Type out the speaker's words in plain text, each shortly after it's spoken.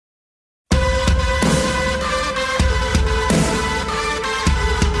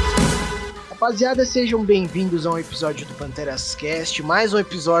Rapaziada, sejam bem-vindos a um episódio do Panteras Cast, mais um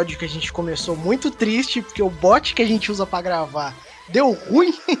episódio que a gente começou muito triste, porque o bot que a gente usa pra gravar deu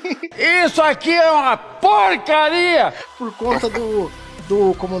ruim. Isso aqui é uma porcaria! Por conta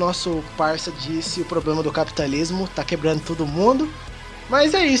do, como o nosso parça disse, o problema do capitalismo, tá quebrando todo mundo.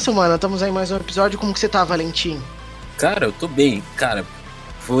 Mas é isso, mano, estamos aí em mais um episódio. Como que você tá, Valentim? Cara, eu tô bem, cara,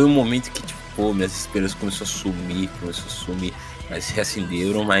 foi um momento que, tipo, pô, minhas esperanças começou a sumir, mas se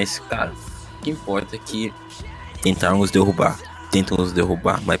reacenderam, mas, cara, o que importa é que tentam nos derrubar,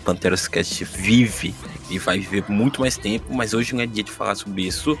 mas Panteras Cast vive e vai viver muito mais tempo, mas hoje não é dia de falar sobre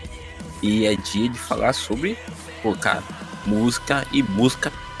isso, e é dia de falar sobre, pô, cara, música e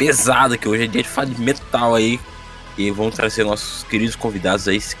música pesada, que hoje é dia de falar de metal aí, e vamos trazer nossos queridos convidados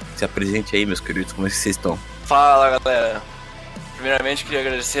aí, se apresente aí, meus queridos, como é que vocês estão? Fala, galera. Primeiramente, queria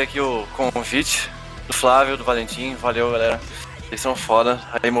agradecer aqui o convite do Flávio, do Valentim. Valeu, galera. Eles são foda.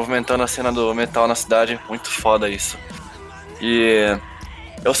 Aí, movimentando a cena do metal na cidade. Muito foda isso. E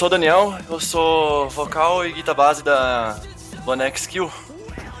eu sou o Daniel. Eu sou vocal e guitarra base da One X Kill.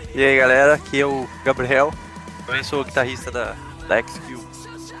 E aí, galera. Aqui é o Gabriel. Também sou guitarrista da X Kill.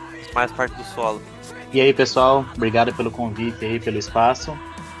 Mais parte do solo. E aí, pessoal. Obrigado pelo convite aí, pelo espaço.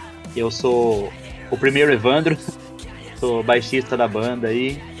 Eu sou o primeiro Evandro. Sou baixista da banda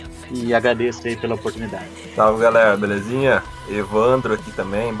aí e agradeço aí pela oportunidade. Salve, galera, belezinha? Evandro aqui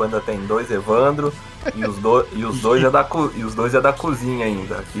também, a banda tem 2 Evandro e os dois é da cozinha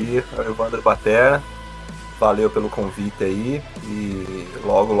ainda. Aqui é o Evandro Batera, valeu pelo convite aí e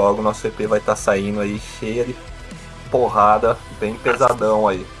logo nosso EP vai estar saindo aí cheia de porrada, bem pesadão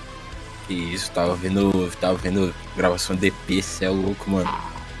aí. Isso, tava vendo gravação de EP, cê é louco, mano.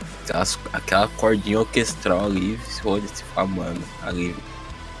 Aquela cordinha orquestral ali, se mano, ali.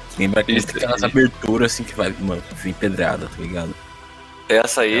 Lembra aquelas aberturas assim que vai, mano, vem pedrada, tá ligado?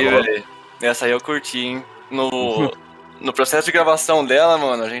 Essa aí eu curti, hein? No processo de gravação dela,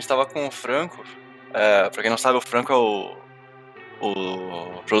 mano, a gente tava com o Franco. Pra quem não sabe, o Franco é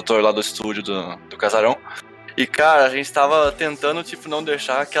o produtor lá do estúdio do Casarão. E, cara, a gente tava tentando, tipo, não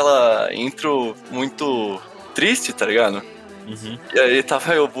deixar aquela intro muito triste, tá ligado? Uhum. E aí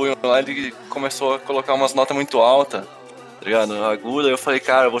tava eu, o Bunho lá, ele começou a colocar umas notas muito altas, tá ligado? Aguda, eu falei,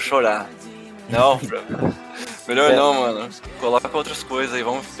 cara, eu vou chorar. Não, melhor não, mano. Coloca outras coisas aí,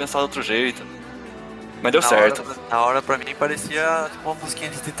 vamos pensar de outro jeito. Mas deu certo. Na hora, pra mim, parecia tipo uma musiquinha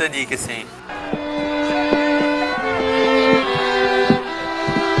de Titanic, assim.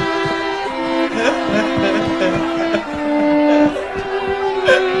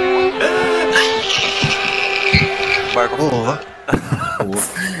 Barco afundando.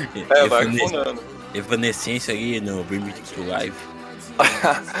 Barco afundando. Evanescência aí no Bring Me to Life.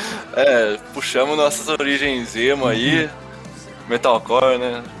 Puxamos nossas origens emo aí, metalcore,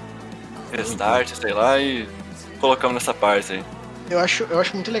 né? Restart, sei lá, e colocamos nessa parte aí. Eu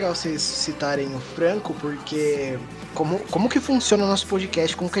acho muito legal vocês citarem o Franco, porque como que funciona o nosso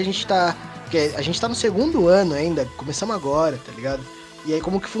podcast, como que a gente tá... Porque a gente tá no segundo ano ainda, começamos agora, tá ligado? E aí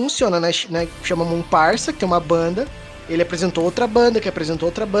como que funciona, né? Chamamos um parça, que tem uma banda, ele apresentou outra banda, que apresentou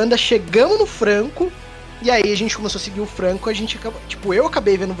outra banda, chegamos no Franco, e aí a gente começou a seguir o Franco, a gente acabou... Tipo, eu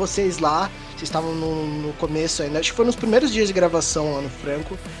acabei vendo vocês lá, vocês estavam no começo ainda, acho que foi nos primeiros dias de gravação lá no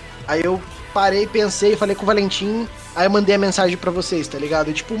Franco, aí eu parei, pensei, falei com o Valentim, aí eu mandei a mensagem pra vocês, tá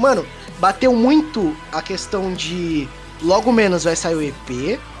ligado? E, tipo, mano, bateu muito a questão de logo menos vai sair o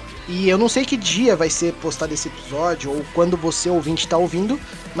EP, e eu não sei que dia vai ser postado esse episódio, ou quando você, ouvinte, tá ouvindo,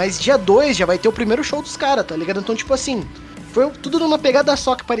 mas dia 2 já vai ter o primeiro show dos caras, tá ligado? Então, tipo assim, foi tudo numa pegada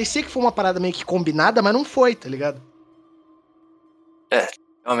só, que parecia que foi uma parada meio que combinada, mas não foi, tá ligado?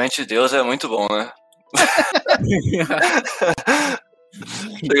 Realmente Deus é muito bom, né?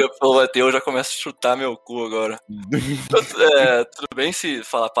 Chega pelo bateu, eu já começo a chutar meu cu agora. Tudo bem se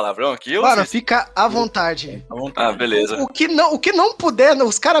falar palavrão aqui? Mano, fica à vontade. Ah, beleza. O que não puder,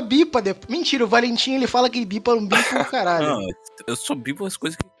 os caras bipa depois. Mentira, o Valentim ele fala que bipa não bipa o caralho. Não, eu só bipo as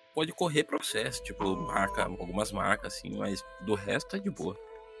coisas que pode correr processo, tipo algumas marcas assim, mas do resto é de boa.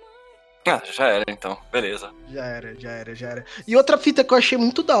 Ah, já era então, beleza. Já era. E outra fita que eu achei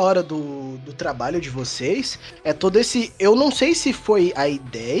muito da hora do trabalho de vocês é todo esse... Eu não sei se foi a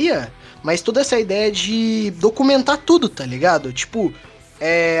ideia, mas toda essa ideia de documentar tudo, tá ligado? Tipo,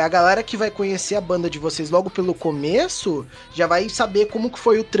 a galera que vai conhecer a banda de vocês logo pelo começo já vai saber como que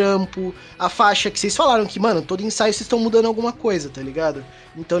foi o trampo, a faixa que vocês falaram que, mano, todo ensaio vocês estão mudando alguma coisa, tá ligado?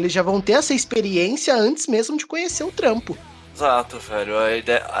 Então eles já vão ter essa experiência antes mesmo de conhecer o trampo. Exato, velho.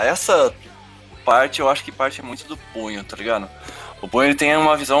 Essa parte eu acho que parte muito do Punho, tá ligado? O Punho ele tem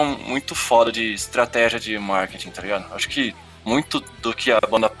uma visão muito foda de estratégia de marketing, tá ligado? Acho que muito do que a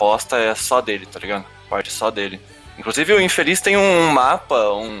banda posta é só dele, tá ligado? Parte só dele. Inclusive o Infeliz tem um mapa,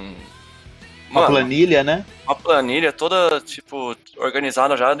 Uma planilha, né? uma planilha toda, tipo,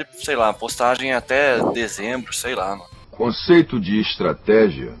 organizada já de, sei lá, postagem até dezembro, sei lá, mano. Conceito de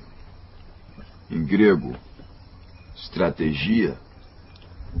estratégia, em grego, estratégia,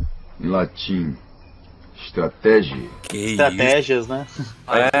 em latim, estratégia. Estratégias, né?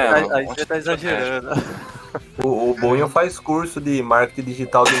 Aí você tá exagerando. O Bunho faz curso de marketing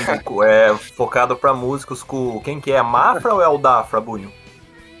digital focado pra músicos com. Quem que é? Mafra ou é o Dafra, Bunho?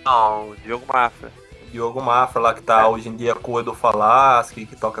 Não, Diogo Mafra. Diogo Mafra lá que tá hoje em dia com o Edu Falaschi,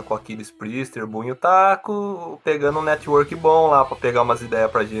 que toca com Aquiles Priester. O Bunho tá pegando um network bom lá pra pegar umas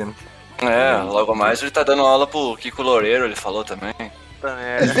ideias pra gente. Logo mais ele tá dando aula pro Kiko Loureiro, ele falou também.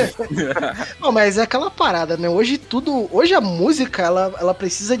 Não, mas é aquela parada, né? Hoje a música, ela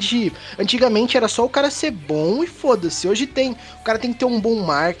precisa de... Antigamente era só o cara ser bom e foda-se. Hoje o cara tem que ter um bom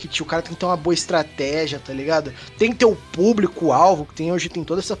marketing, o cara tem que ter uma boa estratégia, tá ligado? Tem que ter o público-alvo, que hoje tem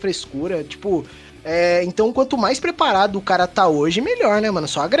toda essa frescura, tipo... então quanto mais preparado o cara tá hoje, melhor, né, mano?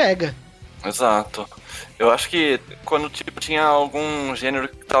 Só agrega. Exato. Eu acho que quando tipo, tinha algum gênero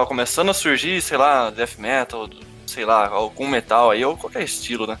que tava começando a surgir, sei lá, death metal, sei lá, algum metal aí, ou qualquer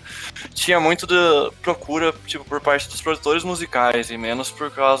estilo, né? Tinha muito de procura, tipo, por parte dos produtores musicais e menos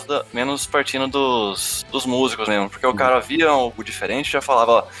menos partindo dos músicos mesmo, porque o cara via algo diferente e já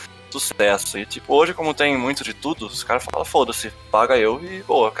falava sucesso. E tipo, hoje como tem muito de tudo, os caras falam, foda-se, paga eu e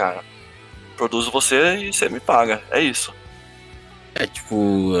boa, cara. Produzo você e você me paga, é isso. Tipo,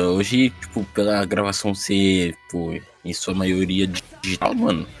 hoje, tipo, pela gravação ser, pô, em sua maioria digital,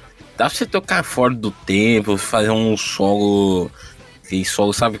 mano, dá pra você tocar fora do tempo, fazer um solo, aquele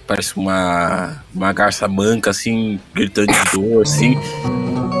solo, sabe, que parece uma garça manca, assim, gritando de dor, assim.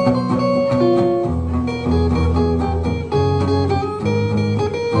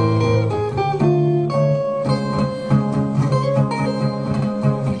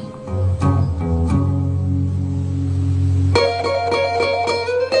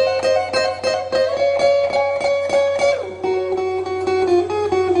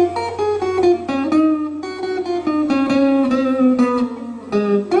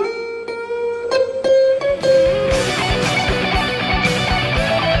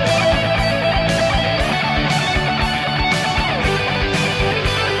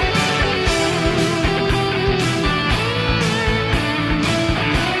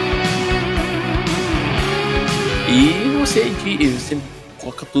 Você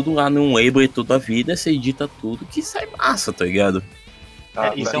coloca tudo lá num Ableton toda a vida, você edita tudo que sai massa, tá ligado?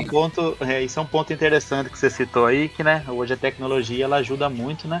 Isso é um ponto interessante que você citou aí, que, né, hoje a tecnologia ela ajuda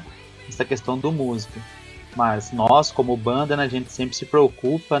muito, né, nessa questão do músico. Mas nós, como banda, né, a gente sempre se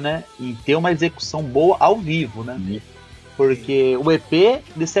preocupa, né, em ter uma execução boa ao vivo, né? Porque o EP,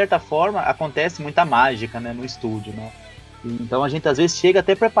 de certa forma, acontece muita mágica, né, no estúdio, né? Então a gente às vezes chega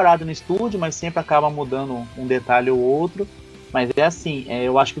até preparado no estúdio, mas sempre acaba mudando um detalhe ou outro. Mas é assim,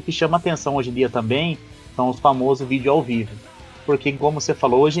 eu acho que o que chama atenção hoje em dia também são os famosos vídeos ao vivo. Porque, como você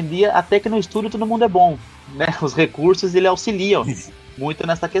falou, hoje em dia, até que no estúdio todo mundo é bom, né? Os recursos, ele auxiliam muito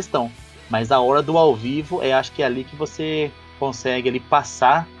nessa questão. Mas a hora do ao vivo, acho que é ali que você consegue ali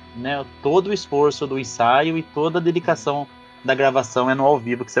passar, né, todo o esforço do ensaio e toda a dedicação da gravação é no ao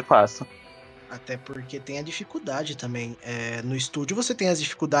vivo que você passa. Até porque tem a dificuldade também. No estúdio você tem as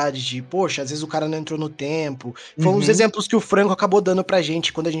dificuldades de, poxa, às vezes o cara não entrou no tempo. Foram os exemplos que o Franco acabou dando pra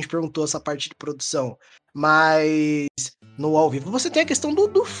gente quando a gente perguntou essa parte de produção. Mas no ao vivo você tem a questão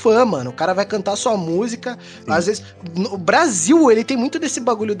do fã, mano. O cara vai cantar sua música. Sim. Às vezes, no Brasil, ele tem muito desse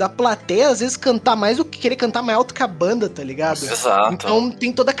bagulho da plateia, às vezes cantar mais do que querer cantar mais alto que a banda, tá ligado? Exato. Então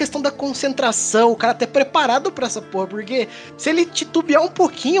tem toda a questão da concentração, o cara até preparado pra essa porra, porque se ele titubear um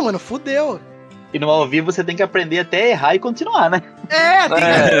pouquinho, mano, fudeu. E no ao vivo você tem que aprender até errar e continuar, né? Tem que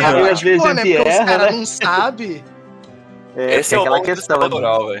aprender, às vezes né? Porque erra, os caras né? não sabem. Esse é aquela o questão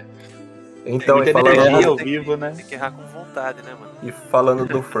natural, velho. Então, tem falando energia ao vivo, né? Tem que errar com vontade, né, mano? E falando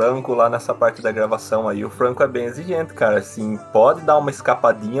do Franco lá nessa parte da gravação aí, o Franco é bem exigente, cara. Assim, pode dar uma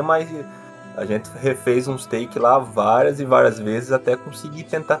escapadinha, mas a gente refez uns take lá várias e várias vezes até conseguir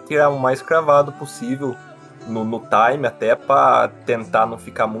tentar tirar o mais cravado possível no time, até pra tentar não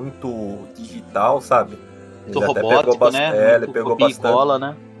ficar muito digital, sabe? Muito robótico, né? Ele pegou bastante, cola,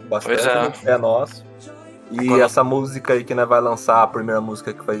 né? Bastante é nosso. E essa música aí que nós vai lançar, a primeira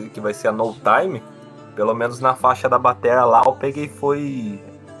música que vai ser a No Time, pelo menos na faixa da bateria lá, eu peguei, foi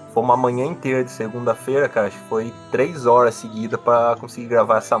uma manhã inteira de segunda-feira, cara, acho que foi 3 horas seguidas pra conseguir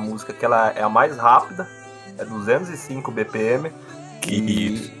gravar essa música, que ela é a mais rápida, é 205 BPM,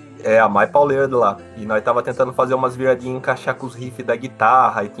 É, a mais pauleira de lá. E nós tava tentando fazer umas viradinhas, encaixar com os riffs da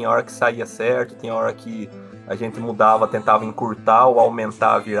guitarra, e tinha hora que saía certo, tinha hora que a gente mudava, tentava encurtar ou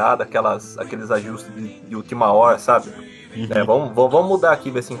aumentar a virada, aqueles ajustes de última hora, sabe? Vamos mudar aqui,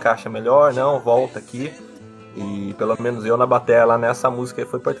 ver se encaixa melhor, não, volta aqui. E pelo menos eu na bateria lá nessa música aí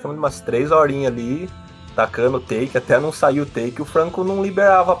foi praticamente umas 3 horinhas ali, tacando take, até não sair o take, o Franco não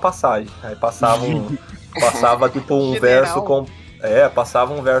liberava a passagem. Aí passava tipo um verso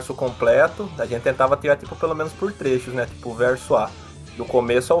passava um verso completo, a gente tentava tirar tipo pelo menos por trechos, né? Tipo o verso A, do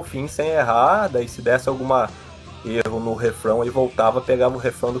começo ao fim sem errar, daí se desse alguma erro no refrão, ele voltava, pegava o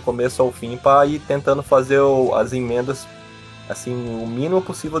refrão do começo ao fim para ir tentando fazer as emendas, assim, o mínimo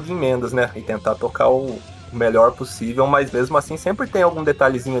possível de emendas, né? E tentar tocar o melhor possível, mas mesmo assim sempre tem algum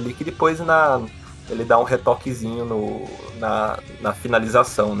detalhezinho ali que depois ele dá um retoquezinho na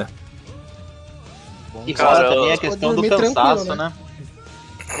finalização, né? E fora também a questão do cansaço, né?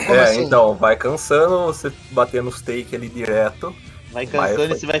 Assim? Então, vai cansando, você bater nos take ali direto. Vai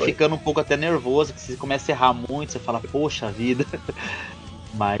cansando e você vai ficando um pouco até nervoso, que você começa a errar muito, você fala, poxa vida.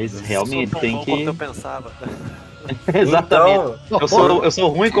 Mas realmente tem que... Como eu pensava. Exatamente. Então... Eu sou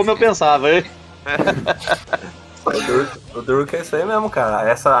ruim como eu pensava. O duro que é isso aí mesmo, cara.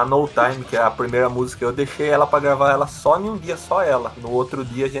 Essa No Time, que é a primeira música, eu deixei ela pra gravar ela só em um dia, só ela. No outro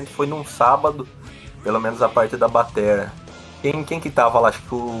dia a gente foi num sábado, pelo menos a parte da bateria. Quem que tava lá? Acho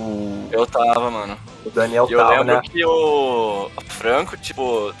que Eu tava, mano. O Daniel eu tava, lembro né? que o Franco,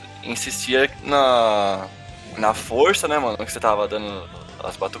 tipo, insistia na força, né, mano? Que você tava dando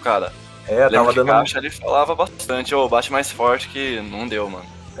as batucadas. Tava dando... caixa, ele falava bastante, bate mais forte que não deu, mano.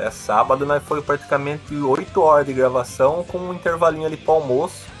 Sábado nós foi praticamente 8 horas de gravação com um intervalinho ali pro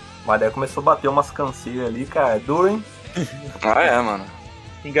almoço. Mas daí começou a bater umas canseiras ali, cara. É duro, hein? Mano.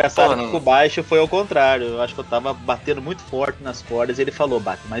 Engraçado que o baixo foi ao contrário. Eu acho que eu tava batendo muito forte nas cordas e ele falou,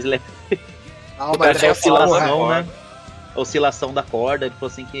 bate mais leve. Mas a oscilação, né? A oscilação da corda, ele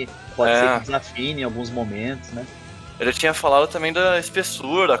falou assim que pode ser que desafine em alguns momentos, né? Ele tinha falado também da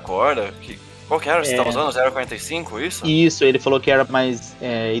espessura da corda, qual que era? Você tava usando 0,45, isso? Isso, ele falou que era mais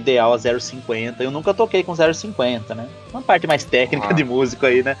ideal a 0,50. Eu nunca toquei com 0,50, né? Uma parte mais técnica de músico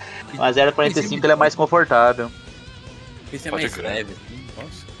aí, né? Mas 0,45 ele é mais confortável. Esse é mais leve.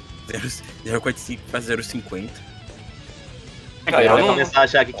 Nossa, 0,45 para 0,50. Aí vai começar a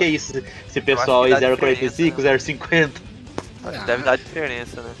achar que é isso? Esse pessoal aí 0,45, 0,50. Deve dar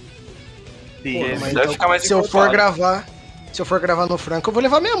diferença, né? Sim. Porra, mas deve então, ficar mais se eu for gravar no Franco, eu vou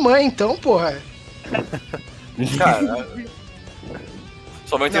levar minha mãe, então, porra. Cara,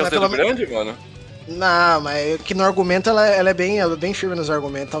 sua mãe tem os dedos grandes, mano? Não, mas que no argumento ela é bem firme nos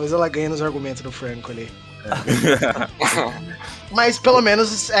argumentos. Talvez ela ganhe nos argumentos do Franco ali. Mas pelo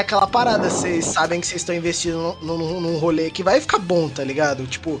menos é aquela parada, vocês sabem que vocês estão investindo num rolê que vai ficar bom, tá ligado?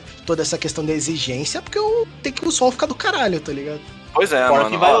 Tipo, toda essa questão da exigência, porque tem que o som ficar do caralho, tá ligado? Pois é, fora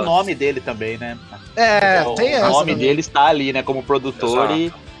mano. que vai o nome dele também, né? Tem essa. O nome dele está ali, né, como produtor. Exato.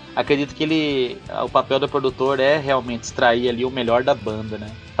 E acredito que o papel do produtor é realmente extrair ali o melhor da banda, né?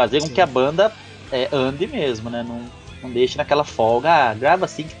 Fazer com que a banda ande mesmo, né? Não deixe naquela folga, grava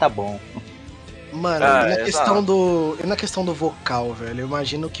assim que tá bom. Mano, e na questão do vocal, velho, eu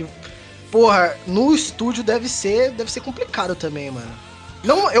imagino que, porra, no estúdio deve ser complicado também, mano.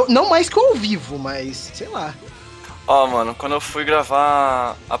 Não mais que ao vivo, mas, sei lá. Mano, quando eu fui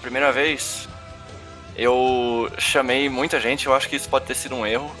gravar a primeira vez, eu chamei muita gente, eu acho que isso pode ter sido um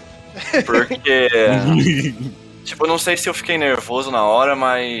erro, porque, tipo, eu não sei se eu fiquei nervoso na hora,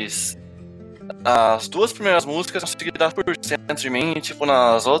 mas as 2 primeiras músicas eu consegui dar por cento de mim, e, tipo,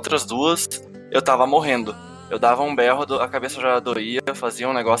 nas outras 2... eu tava morrendo. Eu dava um berro, a cabeça já doía, fazia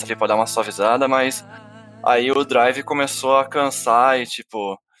um negócio ali pra dar uma suavizada, mas aí o drive começou a cansar e,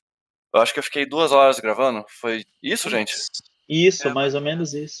 tipo, eu acho que eu fiquei 2 horas gravando. Foi isso, gente? Isso, mais ou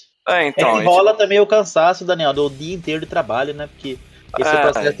menos isso. Então. E rola também o cansaço, Daniel, do dia inteiro de trabalho, né? Porque esse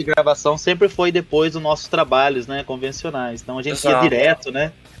processo de gravação sempre foi depois dos nossos trabalhos, né? Convencionais. Então a gente ia direto,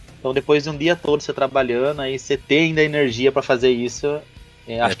 né? Então depois de um dia todo você trabalhando, aí você tem ainda energia pra fazer isso.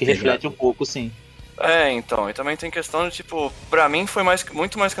 Acho que reflete um pouco, sim. Então, e também tem questão de, tipo, pra mim foi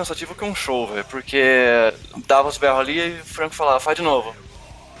muito mais cansativo que um show, velho, porque dava os berros ali e o Franco falava, faz de novo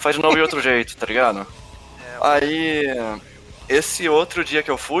de outro jeito, tá ligado? Aí, esse outro dia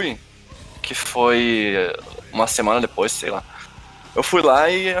que eu fui, que foi uma semana depois, sei lá, eu fui lá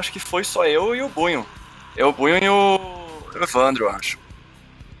e acho que foi só eu e o Bunho. O Bunho e o Evandro, eu acho.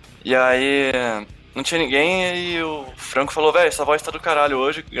 E aí... não tinha ninguém e o Franco falou, velho, sua voz tá do caralho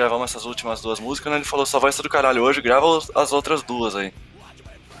hoje. Gravamos essas últimas 2 músicas, né? Ele falou, sua voz tá do caralho hoje, grava as outras 2 aí.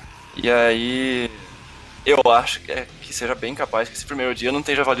 E aí eu acho que seja bem capaz que esse primeiro dia não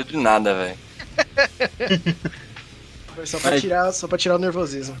tenha valido de nada, velho. Foi só pra tirar o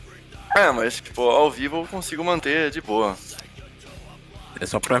nervosismo. Mas tipo, ao vivo eu consigo manter de boa. É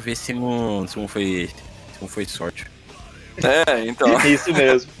só pra ver se não foi sorte. Então. Isso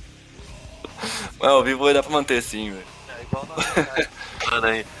mesmo. Mas ao vivo vai dar pra manter sim, velho. É igual nós,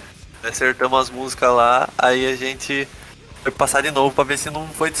 aí. Acertamos as músicas lá, aí a gente foi passar de novo pra ver se não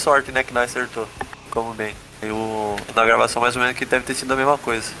foi de sorte, né, que nós acertou. Como bem. Na gravação mais ou menos que deve ter sido a mesma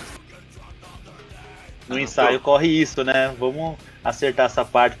coisa. No ensaio corre isso, né? Vamos acertar essa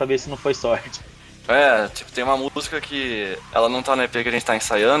parte pra ver se não foi sorte. Tipo, tem uma música que ela não tá no EP que a gente tá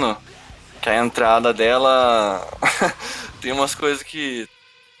ensaiando, que a entrada dela tem umas coisas que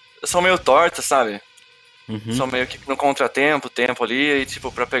são meio tortas, sabe? Uhum. São meio que no contratempo, tempo ali, e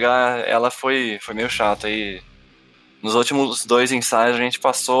tipo, pra pegar ela foi meio chato. Aí nos últimos 2 ensaios a gente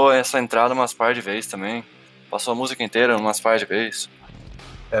passou essa entrada umas par de vezes também. Passou a música inteira umas par de vezes.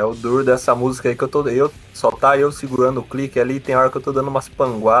 É o duro dessa música aí que só tá eu segurando o clique ali, tem hora que eu tô dando umas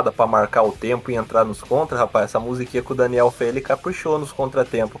panguadas pra marcar o tempo e entrar nos contras, rapaz. Essa musiquinha que o Daniel fez, ele caprichou nos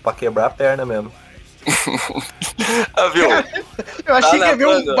contratempos pra quebrar a perna mesmo. Viu? Eu achei que ia ver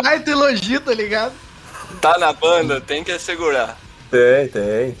banda. um baita elogio, tá ligado? Tá na banda, tem que segurar.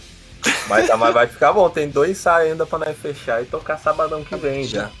 Tem. Mas vai ficar bom, tem 2 ensaios ainda pra nós fechar e tocar sabadão que vem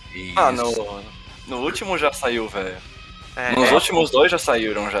já. No último já saiu, velho. Nos últimos 2 já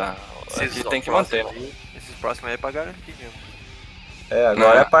saíram já. Aqui tem que manter. Esses próximos aí é pra garantir mesmo.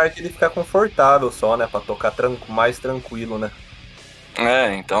 Agora é a parte de ficar confortável só, né? Pra tocar mais tranquilo, né?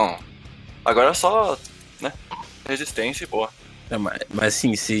 Então. Agora é só, né? Resistência e boa. Mas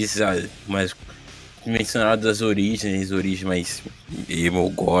assim, mas mencionaram das origens mais emo,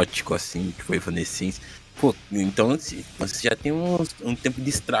 gótico, assim, que foi Evanescence. Pô, então você já tem um tempo de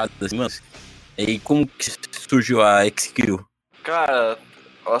estrada, assim, mano. E como que surgiu a XQ? Cara,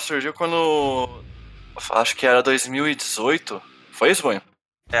 ela surgiu quando... acho que era 2018. Foi isso, Bunho?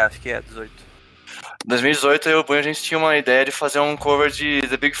 Acho que é 18. 2018 eu e o Bunho a gente tinha uma ideia de fazer um cover de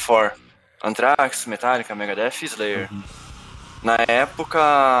The Big Four. Anthrax, Metallica, Megadeth e Slayer. Na época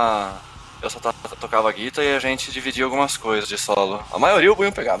eu só tocava guitarra e a gente dividia algumas coisas de solo. A maioria o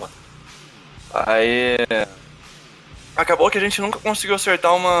Bunho pegava. Aí acabou que a gente nunca conseguiu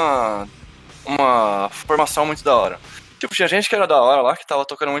acertar uma formação muito da hora. Tipo, tinha gente que era da hora lá, que tava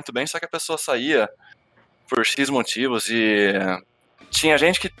tocando muito bem, só que a pessoa saía por X motivos e tinha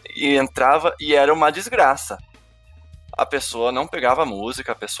gente que entrava e era uma desgraça. A pessoa não pegava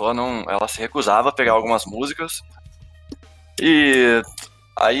música, ela se recusava a pegar algumas músicas. E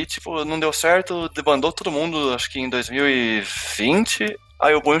aí, tipo, não deu certo, debandou todo mundo, acho que em 2020.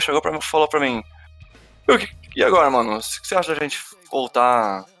 Aí o Bunho chegou falou pra mim: e agora, mano? O que você acha da gente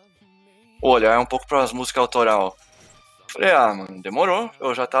voltar o olhar um pouco pras músicas autoral? Falei, mano, demorou.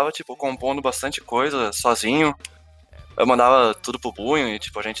 Eu já tava, tipo, compondo bastante coisa sozinho. Eu mandava tudo pro Bunho e,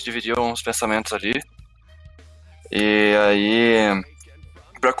 tipo, a gente dividia uns pensamentos ali. E aí,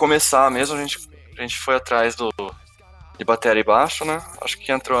 pra começar mesmo, a gente foi atrás de bateria e baixo, né? Acho que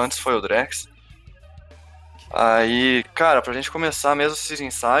quem entrou antes foi o Drex. Aí, cara, pra gente começar mesmo esses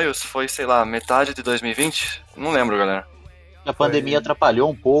ensaios foi, sei lá, metade de 2020? Não lembro, galera. A pandemia atrapalhou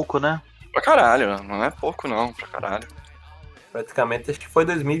um pouco, né? Pra caralho, não é pouco não, pra caralho. Praticamente acho que foi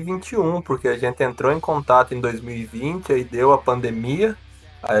 2021, porque a gente entrou em contato em 2020, aí deu a pandemia,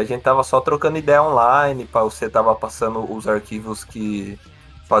 aí a gente tava só trocando ideia online, você tava passando os arquivos que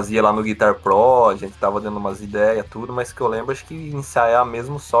fazia lá no Guitar Pro, a gente tava dando umas ideias, tudo, mas que eu lembro acho que ensaiar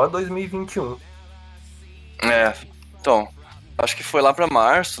mesmo só 2021. Então, acho que foi lá pra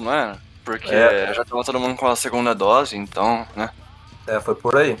março, não é? Porque já tava todo mundo com a segunda dose, então, né? Foi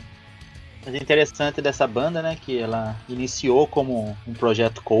por aí. Mas é interessante dessa banda, né, que ela iniciou como um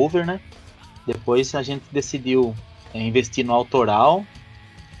projeto cover, né? Depois a gente decidiu investir no autoral.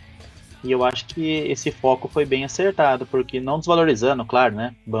 E eu acho que esse foco foi bem acertado, porque não desvalorizando, claro,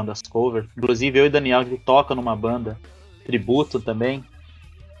 né, bandas cover. Inclusive eu e Daniel, a gente toca numa banda tributo também.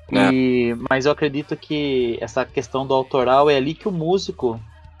 Mas eu acredito que essa questão do autoral é ali que o músico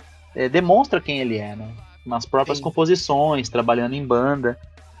demonstra quem ele é, né? Nas próprias composições, trabalhando em banda,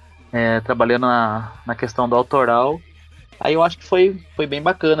 trabalhando na questão do autoral. Aí eu acho que foi bem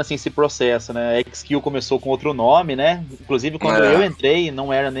bacana assim, esse processo, né? A XQ começou com outro nome, né? Inclusive quando eu entrei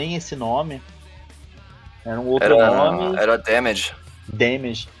não era nem esse nome. Era um outro nome. Era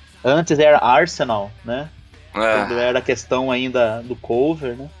Damage. Antes era Arsenal, né? É. Quando era a questão ainda do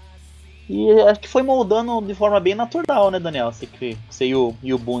cover, né? E acho que foi moldando de forma bem natural, né, Daniel? Você e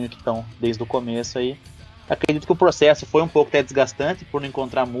o Bunho que estão desde o começo aí. Acredito que o processo foi um pouco até desgastante por não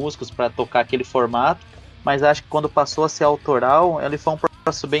encontrar músicos para tocar aquele formato. mas acho que quando passou a ser autoral, ele foi um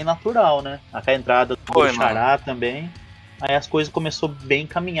processo bem natural, né? A entrada do Xará também. Aí as coisas começaram bem a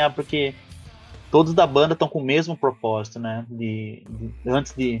caminhar, porque todos da banda estão com o mesmo propósito, né?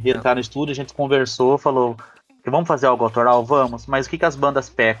 Antes de entrar no estúdio, a gente conversou, falou que vamos fazer algo autoral? Vamos. Mas o que as bandas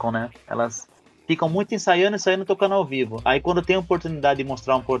pecam, né? Elas ficam muito ensaiando, tocando ao vivo. Aí quando tem a oportunidade de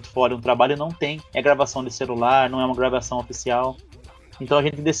mostrar um portfólio, um trabalho, não tem. É gravação de celular, não é uma gravação oficial. Então a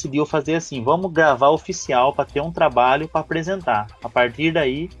gente decidiu fazer assim, vamos gravar oficial para ter um trabalho para apresentar. A partir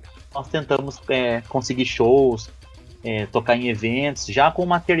daí, nós tentamos conseguir shows, tocar em eventos, já com o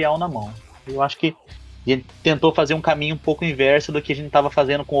material na mão. Eu acho que a gente tentou fazer um caminho um pouco inverso do que a gente estava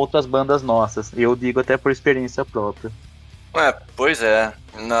fazendo com outras bandas nossas. Eu digo até por experiência própria. Pois é.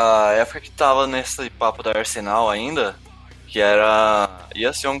 Na época que tava nesse papo da Arsenal ainda, que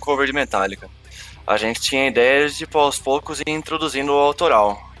ia ser um cover de Metallica, a gente tinha ideia de, tipo, aos poucos ir introduzindo o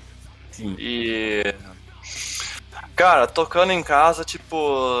autoral. Sim. E... cara, tocando em casa,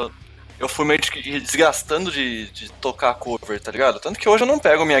 tipo... eu fui meio que desgastando de tocar cover, tá ligado? Tanto que hoje eu não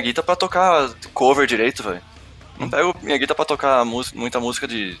pego minha guitarra pra tocar cover direito, velho. Não pego minha guitarra pra tocar muita música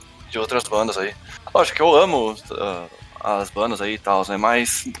de outras bandas aí. Lógico que eu amo as bandas aí e tal, né?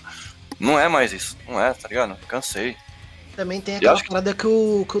 Mas não é mais isso. Não é, tá ligado? Cansei. Também tem aquela parada que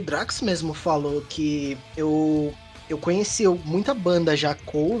o Drax mesmo falou, que eu conheci muita banda já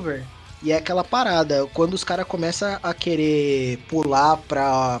cover, e é aquela parada, quando os caras começam a querer pular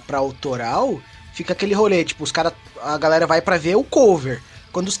pra autoral, fica aquele rolê, tipo, a galera vai pra ver o cover.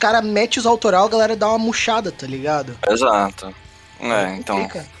 Quando os caras metem os autoral, a galera dá uma murchada, tá ligado? Exato. Então...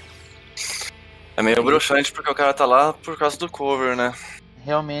 é meio broxante porque o cara tá lá por causa do cover, né?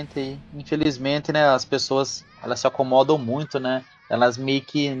 Realmente, infelizmente, né, as pessoas, elas se acomodam muito, né? Elas meio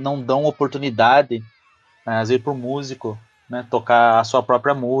que não dão oportunidade, às vezes, pro músico, né, tocar a sua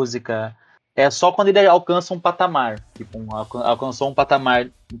própria música. É só quando ele alcança um patamar, tipo, alcançou um patamar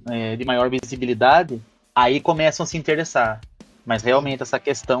de maior visibilidade, aí começam a se interessar. Mas realmente essa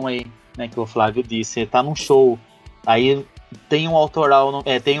questão aí, né, que o Flávio disse, tá num show, aí tem um autoral,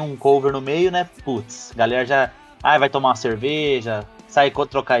 tem um cover no meio, né, putz, a galera já vai tomar uma cerveja, sai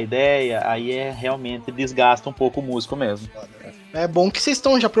trocar ideia, aí realmente desgasta um pouco o músico mesmo. É bom que vocês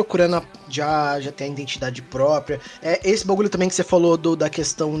estão já procurando, já ter a identidade própria. Esse bagulho também que você falou da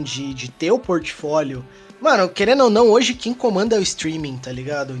questão de ter o portfólio. Mano, querendo ou não, hoje quem comanda é o streaming, tá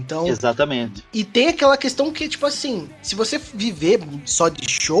ligado? Então... exatamente. E tem aquela questão que, tipo assim, se você viver só de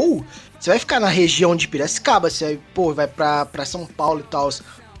show, você vai ficar na região de Piracicaba, você vai pra São Paulo e tal.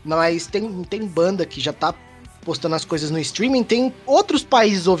 Mas tem banda que já tá postando as coisas no streaming, tem outros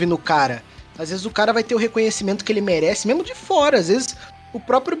países ouvindo o cara. Às vezes o cara vai ter o reconhecimento que ele merece, mesmo de fora. Às vezes o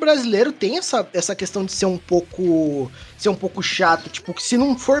próprio brasileiro tem essa questão de ser um pouco chato. Tipo, que se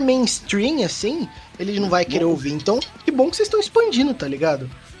não for mainstream, assim, ele não vai querer ouvir. Então, que bom que vocês estão expandindo, tá ligado?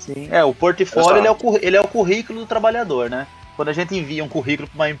 Sim. O portfólio, ele é o currículo do trabalhador, né? Quando a gente envia um currículo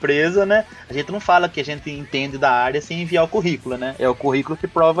para uma empresa, né? A gente não fala que a gente entende da área sem enviar o currículo, né? É o currículo que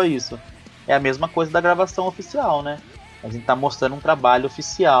prova isso. É a mesma coisa da gravação oficial, né? A gente tá mostrando um trabalho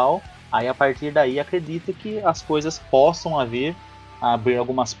oficial, aí a partir daí acredito que as coisas possam abrir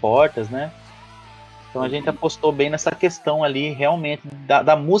algumas portas, né? Então a gente apostou bem nessa questão ali, realmente,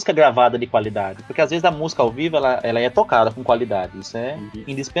 da música gravada de qualidade. Porque às vezes a música ao vivo, ela é tocada com qualidade, isso é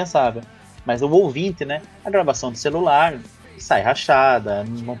indispensável. Mas o ouvinte, né? A gravação de celular sai rachada,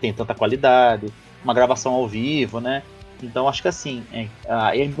 não tem tanta qualidade. Uma gravação ao vivo, né? Então acho que assim,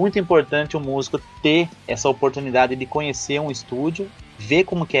 é muito importante o músico ter essa oportunidade de conhecer um estúdio, ver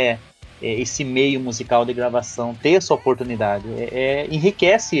como que é esse meio musical de gravação, ter essa oportunidade.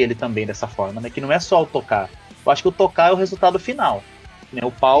 Enriquece ele também dessa forma, né? Que não é só o tocar. Eu acho que o tocar é o resultado final, né?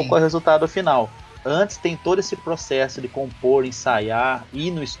 O palco é o resultado final. Antes tem todo esse processo de compor, ensaiar,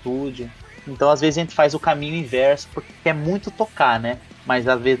 ir no estúdio. Então às vezes a gente faz o caminho inverso, porque quer muito tocar, né? Mas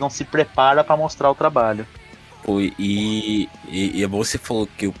às vezes não se prepara para mostrar o trabalho. Pô, e você falou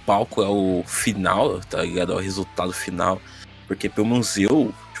que o palco é o final, tá ligado? É o resultado final. Porque pelo menos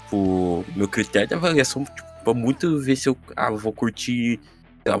eu, tipo, meu critério de avaliação, tipo, muito ver se eu vou curtir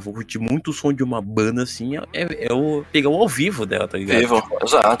muito o som de uma banda, assim, eu pegar um ao vivo dela, tá ligado? Vivo, tipo,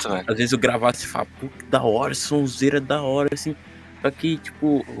 exato, velho. Às vezes eu gravar e falar, pô, que da hora, sonzeira da hora, assim. Só que,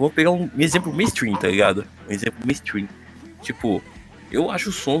 tipo, vou pegar um exemplo mainstream, tá ligado? Um exemplo mainstream. Tipo, eu acho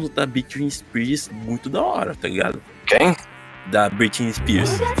o som da Britney Spears muito da hora, tá ligado? Quem? Da Britney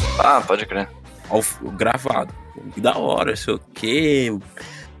Spears. Pode crer. Gravado. Da hora, sei o que.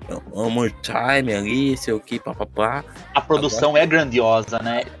 One More Time ali, sei o que, papapá. A produção é grandiosa,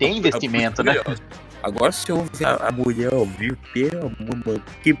 né? Tem investimento, né? Agora se eu ouvir a mulher ao vivo, pelo amor, mano,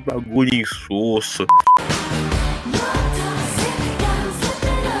 que bagulho insosso.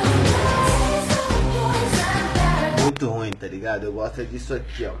 Muito ruim, tá ligado? Eu gosto disso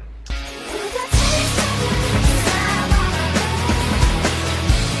aqui, ó.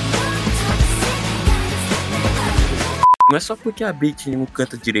 Não é só porque a Britney não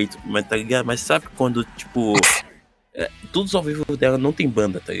canta direito, mas tá ligado? Mas sabe quando, tipo, todos ao vivo dela não tem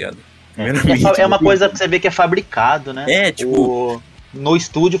banda, tá ligado? É uma coisa que você vê que é fabricado, né? É, tipo... No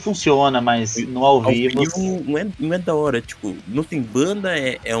estúdio funciona, mas no ao vivo... Não é da hora, tipo, não tem banda,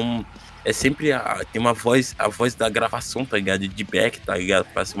 é sempre tem uma voz, a voz da gravação, tá ligado? De back, tá ligado?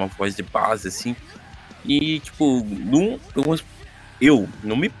 Parece uma voz de base, assim. E, tipo, eu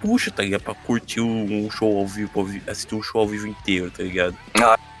não me puxo, tá ligado? Pra curtir um show ao vivo, assistir um show ao vivo inteiro, tá ligado?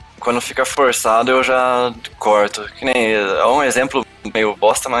 Quando fica forçado, eu já corto. Que nem, é um exemplo meio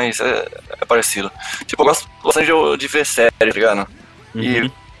bosta, mas é parecido. Tipo, eu gosto bastante de ver série, tá ligado?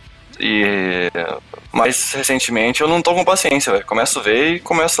 Uhum. E mais recentemente eu não tô com paciência, velho. Começo a ver e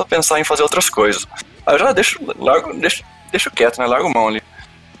começo a pensar em fazer outras coisas. Aí eu já deixo quieto, né? Largo mão ali.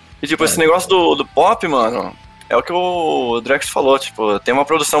 E tipo, esse negócio do pop, mano, é o que o Drex falou, tipo, tem uma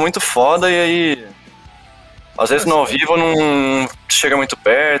produção muito foda e aí... Às vezes no ao vivo não chega muito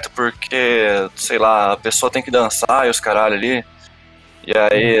perto, porque, sei lá, a pessoa tem que dançar e os caralho ali. E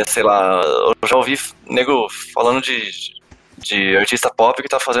aí, sei lá, eu já ouvi nego falando de artista pop que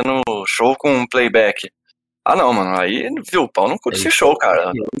tá fazendo show com playback. Ah não, mano, aí viu, o pau não curte esse show,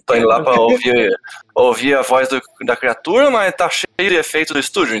 cara. Tô indo lá pra ouvir a voz da criatura, mas tá cheio de efeito do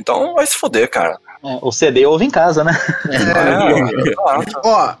estúdio, então vai se foder, cara. O CD ouve em casa, né?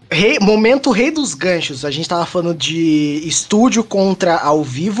 Ó, momento rei dos ganchos. A gente tava falando de estúdio contra ao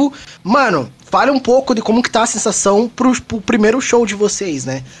vivo. Mano, fale um pouco de como que tá a sensação pro primeiro show de vocês,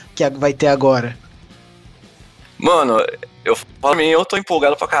 né? Que vai ter agora. Mano, pra mim, eu tô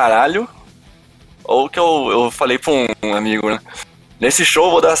empolgado pra caralho. Ou que eu falei pra um amigo, né? Nesse show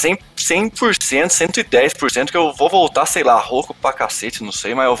eu vou dar 100%, 110%, que eu vou voltar, sei lá, rouco pra cacete, não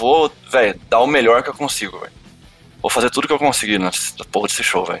sei, mas eu vou, velho, dar o melhor que eu consigo, velho. Vou fazer tudo que eu conseguir na porra desse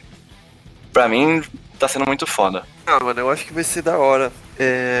show, velho. Pra mim, tá sendo muito foda. Mano, eu acho que vai ser da hora.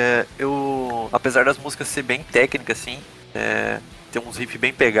 Apesar das músicas ser bem técnicas, assim, tem uns riffs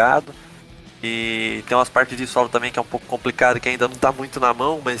bem pegados. E tem umas partes de solo também que é um pouco complicado, que ainda não tá muito na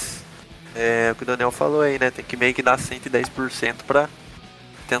mão, mas o que o Daniel falou aí, né? Tem que meio que dar 110% pra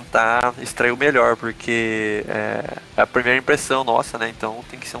tentar extrair o melhor, porque é a primeira impressão nossa, né? Então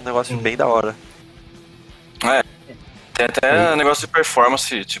tem que ser um negócio bem da hora. Tem até negócio de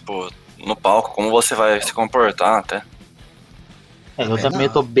performance, tipo, no palco, como você vai se comportar até. Eu também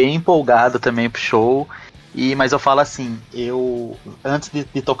tô bem empolgado também pro show. Mas eu falo assim, antes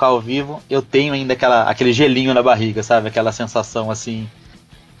de tocar ao vivo, eu tenho ainda aquele gelinho na barriga, sabe? Aquela sensação assim.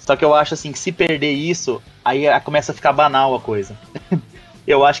 Só que eu acho assim que se perder isso, aí começa a ficar banal a coisa.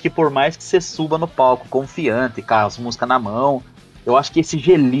 Eu acho que por mais que você suba no palco confiante, com as músicas na mão, eu acho que esse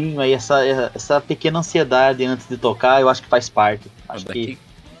gelinho aí, essa pequena ansiedade antes de tocar, eu acho que faz parte. Acho que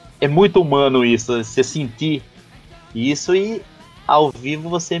é muito humano isso, você sentir isso e ao vivo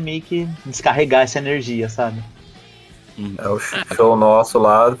você meio que descarregar essa energia, sabe? O show nosso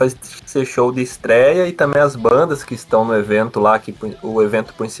lá vai ser show de estreia e também as bandas que estão no evento lá, que o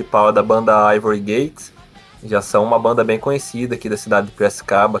evento principal é da banda Ivory Gates, já são uma banda bem conhecida aqui da cidade de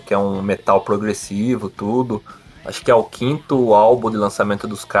Piracicaba, que é um metal progressivo, tudo. Acho que é o 5º álbum de lançamento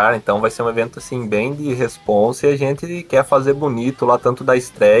dos caras, então vai ser um evento assim bem de responsa e a gente quer fazer bonito lá, tanto da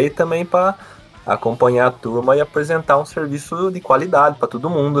estreia e também para acompanhar a turma e apresentar um serviço de qualidade para todo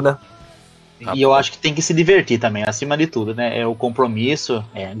mundo, né? E eu acho que tem que se divertir também, acima de tudo, né? É o compromisso,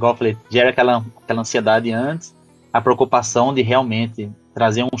 igual eu falei, gera aquela ansiedade antes, a preocupação de realmente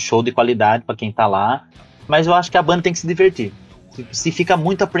trazer um show de qualidade para quem tá lá, mas eu acho que a banda tem que se divertir. Se fica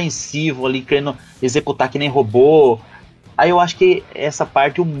muito apreensivo ali, querendo executar que nem robô, aí eu acho que essa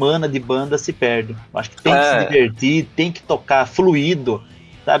parte humana de banda se perde. Eu acho que tem que se divertir, tem que tocar fluido,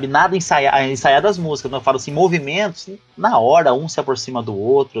 sabe? Nada ensaiar das músicas, eu falo assim, movimentos, na hora, um se aproxima do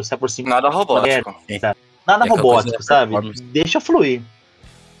outro, se aproxima... Nada robótico. Nada robótico, sabe? Deixa fluir.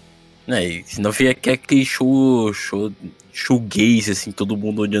 Senão fica aquele shoegaze, assim, todo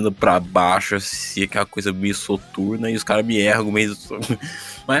mundo olhando pra baixo, assim, aquela coisa meio soturna, e os caras me erram meio...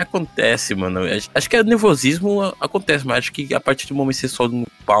 Mas acontece, mano. Acho que nervosismo acontece, mas acho que a partir do momento que você sobe no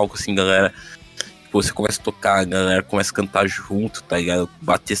palco, assim, galera... Você começa a tocar, a galera começa a cantar junto, tá ligado?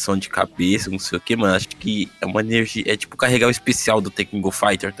 Bater som de cabeça, não sei o que, mano. Acho que é uma energia. É tipo carregar o especial do Tekken Go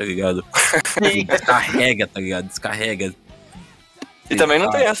Fighter, tá ligado? Descarrega, tá ligado? Descarrega. E também não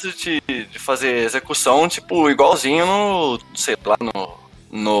tem essa de fazer execução, tipo, igualzinho no, sei lá,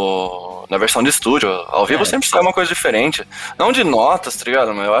 na versão de estúdio. Ao vivo sempre sai uma coisa diferente. Não de notas, tá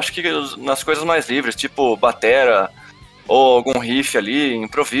ligado? Mas eu acho que nas coisas mais livres, tipo batera ou algum riff ali,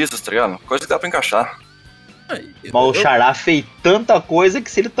 improvisos, tá ligado? Coisa que dá pra encaixar. Mas o Xará fez tanta coisa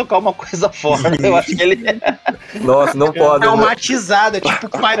que se ele tocar uma coisa fora, eu acho que ele... Nossa, não pode. Traumatizado, é tipo o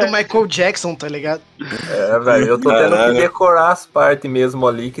pai do Michael Jackson, tá ligado? É, velho, eu tô tendo que decorar as partes mesmo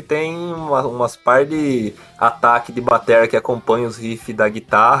ali, que tem umas partes de ataque de bateria que acompanha os riffs da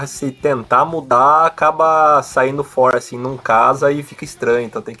guitarra. Se tentar mudar, acaba saindo fora, assim, não casa e fica estranho.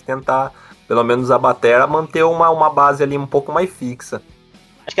 Então tem que tentar, pelo menos a bateria, manter uma base ali um pouco mais fixa.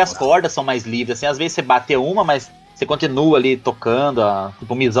 Acho que as cordas são mais livres, assim, às vezes você bate uma, mas você continua ali tocando,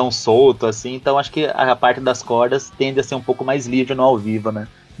 tipo um misão solto, assim, então acho que a parte das cordas tende a ser um pouco mais livre no ao vivo, né?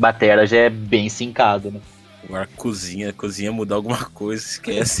 Batera já é bem sincado, né? Agora cozinha mudar alguma coisa,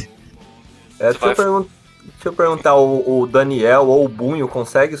 esquece. Deixa eu perguntar, o Daniel ou o Bunho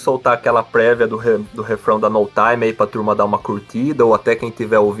consegue soltar aquela prévia do refrão da No Time aí pra turma dar uma curtida, ou até quem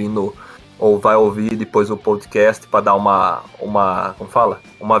estiver ouvindo ou vai ouvir depois o podcast para dar como fala?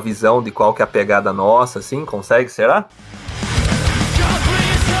 Uma visão de qual que é a pegada nossa, assim, consegue, será?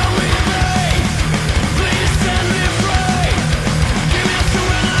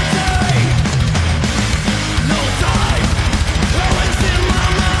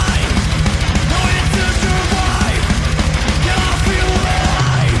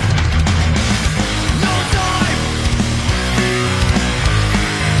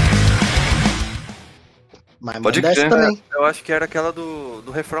 Mas pode crer, também. Eu acho que era aquela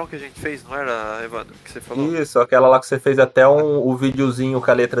do refrão que a gente fez, não era, Evandro? Que você falou? Isso, aquela lá que você fez até o videozinho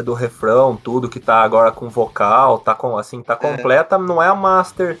com a letra do refrão, tudo que tá agora com vocal, tá completa, não é a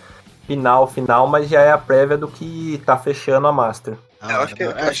master final, mas já é a prévia do que tá fechando a master. Eu acho que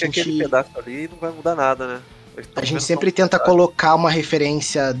aquele pedaço ali não vai mudar nada, né? A gente sempre tenta colocar uma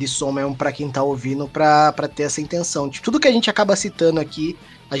referência de som mesmo pra quem tá ouvindo, pra ter essa intenção. De tudo que a gente acaba citando aqui,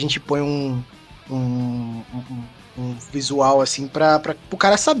 a gente põe um visual assim pra o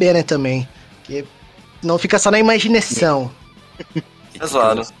cara saber, né, também. Que não fica só na imaginação.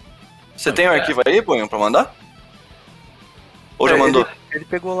 Exato. Você tem um arquivo aí, Bunho, pra mandar? Ou já mandou? Ele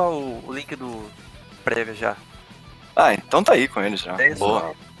pegou lá o link do prévia já. Ah, então tá aí com ele já. É isso.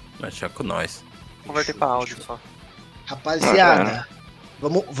 Boa. Vai deixar com nós. Converter pra áudio só. Rapaziada,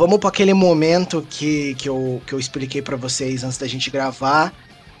 vamos pra aquele momento que eu expliquei pra vocês antes da gente gravar,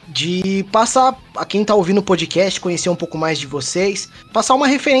 de passar a quem tá ouvindo o podcast, conhecer um pouco mais de vocês, passar uma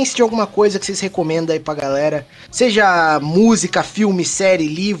referência de alguma coisa que vocês recomendam aí pra galera, seja música, filme, série,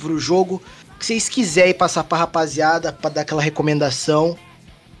 livro, jogo, que vocês quiserem passar pra rapaziada, pra dar aquela recomendação.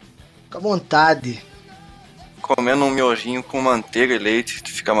 Fica à vontade. Comendo um miojinho com manteiga e leite,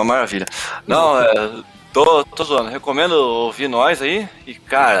 fica uma maravilha. Não, tô zoando. Recomendo ouvir nós aí. E,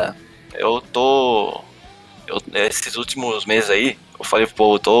 cara, esses últimos meses aí, eu falei,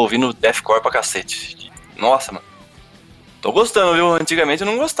 pô, eu tô ouvindo deathcore pra cacete. Nossa, mano. Tô gostando, viu? Antigamente eu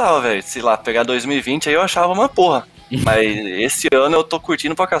não gostava, velho. Sei lá, pegar 2020 aí eu achava uma porra. Mas esse ano eu tô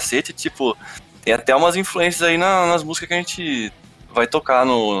curtindo pra cacete. Tipo, tem até umas influências aí nas músicas que a gente vai tocar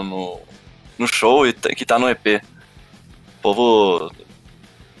no show e que tá no EP. O povo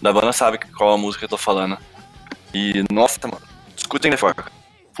da banda sabe qual a música que eu tô falando. E, nossa, mano, escutem deathcore.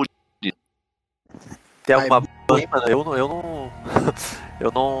 Fudido. Tem alguma banda, mano? Eu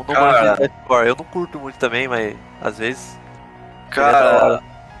não gosto de deathcore. Eu não curto muito também, mas às vezes. Cara,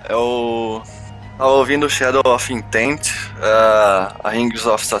 eu tava ouvindo Shadow of Intent, a Rings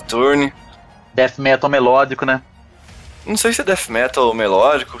of Saturn. Death metal melódico, né? Não sei se é death metal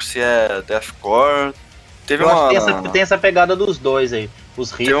melódico, se é deathcore. Teve tem essa pegada dos dois aí.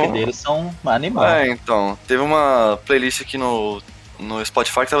 Os riffs deles são animais. Então. Teve uma playlist aqui no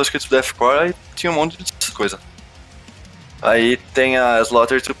Spotify que tava escrito deathcore e tinha um monte de coisa. Aí tem a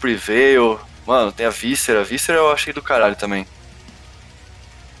Slaughter to Prevail. Mano, tem a Viscera. Viscera eu achei do caralho também.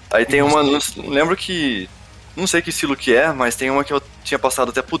 Aí tem uma... Lembro que... Não sei que estilo que é, mas tem uma que eu tinha passado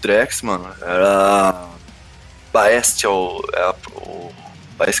até pro Drex, mano. Era... Baest,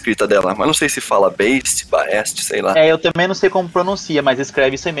 a escrita dela. Mas não sei se fala Baest, Baest, sei lá. Eu também não sei como pronuncia, mas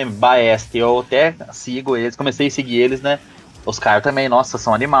escreve isso aí mesmo, Baest. Eu até sigo eles, comecei a seguir eles, né? Os caras também, nossa,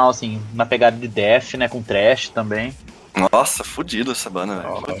 são animal, assim, na pegada de death, né? Com trash também. Nossa, fudido essa banda,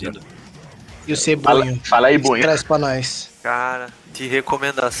 velho. Fudido. E o Cebunho? Fala aí, Bunho. Traz pra nós. Cara, de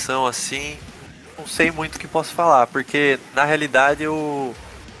recomendação assim, não sei muito o que posso falar, porque na realidade eu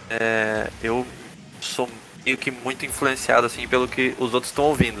sou meio que muito influenciado assim pelo que os outros estão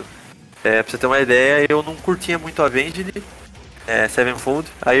ouvindo. Pra você ter uma ideia, eu não curtia muito a Avenged, Sevenfold.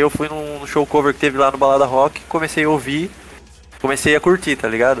 Aí eu fui num show cover que teve lá no Balada Rock, comecei a ouvir, comecei a curtir, tá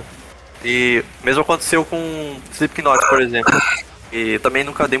ligado? E mesmo aconteceu com Slipknot, por exemplo. E também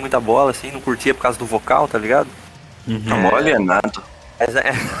nunca dei muita bola, assim, não curtia por causa do vocal, tá ligado? Não alienado.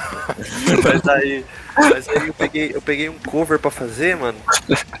 Mas aí eu peguei um cover pra fazer, mano,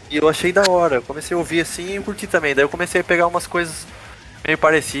 e eu achei da hora. Eu comecei a ouvir assim e eu curti também. Daí eu comecei a pegar umas coisas meio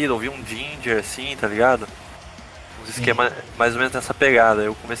parecidas, ouvi um Ginger assim, tá ligado? Uns esquemas mais ou menos nessa pegada.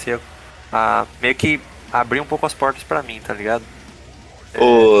 Eu comecei a meio que abrir um pouco as portas pra mim, tá ligado?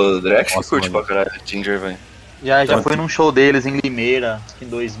 O Drex Nossa, curte mano. pra caralho, Ginger, velho. Já fui num show deles em Limeira, acho que em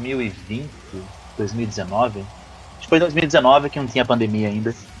 2020, 2019. Acho que foi 2019 que não tinha pandemia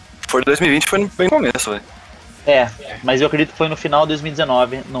ainda. Foi 2020, foi bem no começo, velho. Mas eu acredito que foi no final de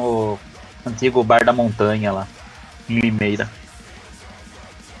 2019, no antigo Bar da Montanha lá, em Limeira.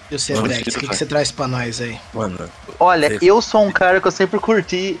 E você, Drex, o que você traz pra nós aí? Mano, Olha, eu sou um cara que eu sempre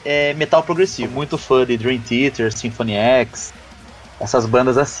curti metal progressivo, muito fã de Dream Theater, Symphony X, essas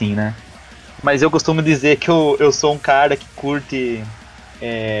bandas assim, né? Mas eu costumo dizer que eu sou um cara que curte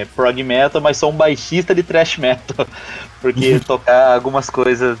prog metal, mas sou um baixista de thrash metal, porque tocar algumas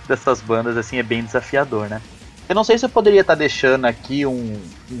coisas dessas bandas assim é bem desafiador, né? Eu não sei se eu poderia estar deixando aqui um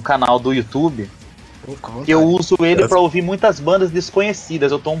canal do YouTube. Eu uso ele pra ouvir muitas bandas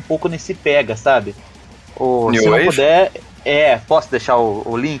desconhecidas. Eu tô um pouco nesse pega, sabe? Se não puder, posso deixar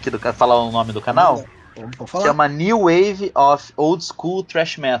o link, falar o nome do canal? Vou falar. Chama New Wave of Old School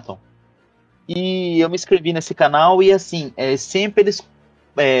Thrash Metal. E eu me inscrevi nesse canal e assim, sempre eles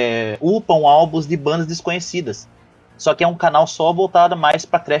upam álbuns de bandas desconhecidas. Só que é um canal só voltado mais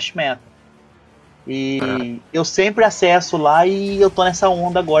pra thrash metal. E eu sempre acesso lá e eu tô nessa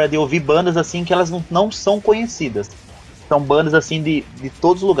onda agora de ouvir bandas assim que elas não são conhecidas. São bandas assim de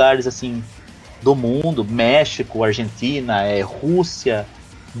todos os lugares assim do mundo, México, Argentina, Rússia.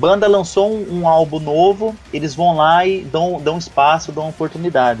 Banda lançou um álbum novo, eles vão lá e dão espaço, dão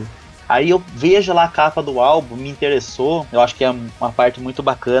oportunidade. Aí eu vejo lá a capa do álbum, me interessou, eu acho que é uma parte muito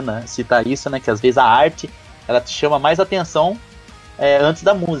bacana citar isso, né, que às vezes a arte, ela te chama mais atenção antes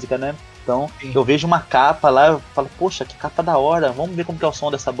da música, né? Então, eu vejo uma capa lá, eu falo, poxa, que capa da hora, vamos ver como que é o som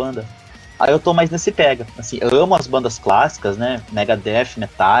dessa banda. Aí eu tô mais nesse pega, assim, eu amo as bandas clássicas, né, Megadeth,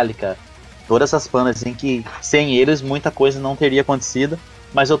 Metallica, todas essas bandas, assim, que sem eles muita coisa não teria acontecido,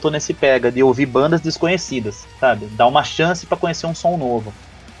 mas eu tô nesse pega de ouvir bandas desconhecidas, sabe, dar uma chance pra conhecer um som novo.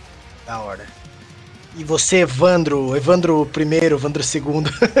 Da hora. E você, Evandro primeiro, Evandro segundo.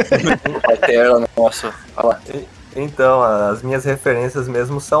 Nossa, olha lá. Então, as minhas referências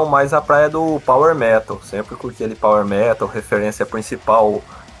mesmo são mais a praia do Power Metal. Sempre curti ele Power Metal, referência principal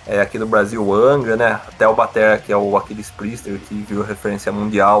aqui do Brasil, Angra, né? Até o batera, que é o Aquiles Priester, que virou referência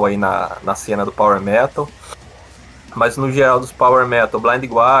mundial aí na cena do Power Metal. Mas no geral dos Power Metal, Blind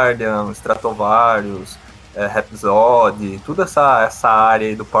Guardian, Stratovarius, Rhapsody, toda essa área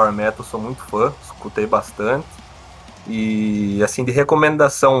aí do Power Metal, sou muito fã, escutei bastante. E assim, de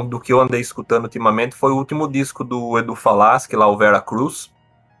recomendação do que eu andei escutando ultimamente foi o último disco do Edu Falaschi, lá o Vera Cruz.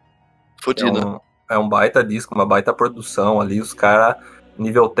 Fudido. É um baita disco, uma baita produção ali, os caras,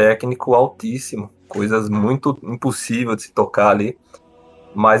 nível técnico altíssimo, coisas muito impossíveis de se tocar ali.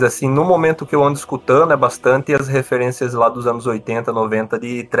 Mas assim, no momento que eu ando escutando é bastante as referências lá dos anos 80, 90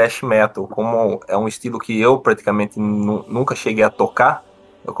 de thrash metal, como é um estilo que eu praticamente nunca cheguei a tocar.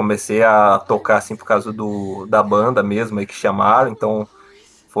 Eu comecei a tocar assim por causa da banda mesmo aí que chamaram, então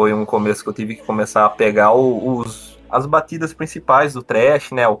foi um começo que eu tive que começar a pegar as batidas principais do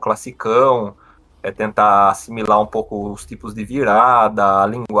thrash, né, o classicão, tentar assimilar um pouco os tipos de virada, a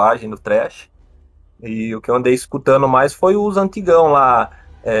linguagem do thrash. E o que eu andei escutando mais foi os antigão lá,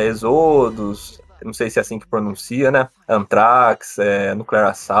 Exodus, não sei se é assim que pronuncia, né, Anthrax, Nuclear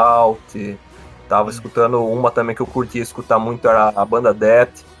Assault. Tava escutando uma também que eu curtia escutar muito, era a banda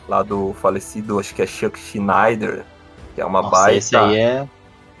Death, lá do falecido, acho que é Chuck Schneider, que é uma baita. Esse aí é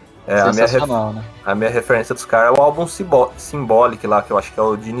sensacional, né? A minha referência dos caras é o álbum Symbolic lá, que eu acho que é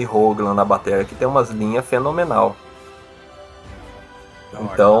o Gene Hoglan na bateria, que tem umas linhas fenomenal.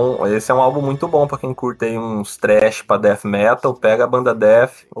 Então, esse é um álbum muito bom pra quem curte aí uns trash pra death metal, pega a banda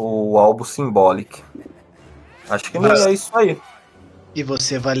Death, o álbum Symbolic. Acho que é isso aí. E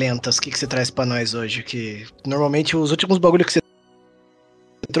você, Valentas, o que você traz pra nós hoje? Que normalmente os últimos bagulho que você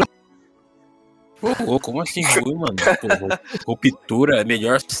trouxe. Pô, como assim ruim, mano? Pô, Ruptura é a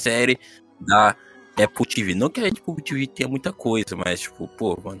melhor série da Apple TV. Não que a Apple TV tenha muita coisa, mas tipo,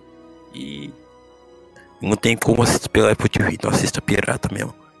 pô, mano. E não tem como assistir pela Apple TV, então assista pirata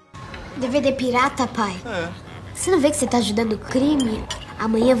mesmo. DVD pirata, pai? Você não vê que você tá ajudando o crime?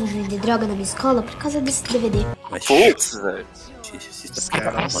 Amanhã eu vou vender droga na minha escola por causa desse DVD. Mas, Putz, velho. Os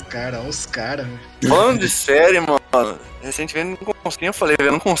caras, velho. Falando de série, mano, recentemente eu falei,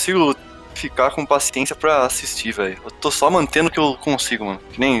 eu não consigo ficar com paciência pra assistir, velho. Eu tô só mantendo o que eu consigo, mano.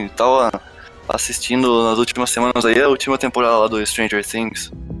 Que nem tava assistindo nas últimas semanas aí a última temporada lá do Stranger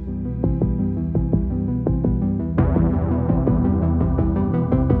Things.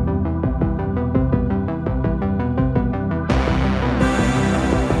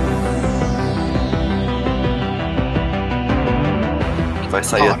 Vai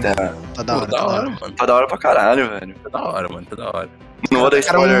sair até. Tá da hora, da hora, mano. Tá da hora pra caralho, velho. Tá da hora, mano. Tá da hora. Não vou dar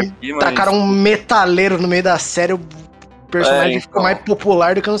spoiler aqui, mas. Tacaram um metaleiro no meio da série, o personagem ficou mais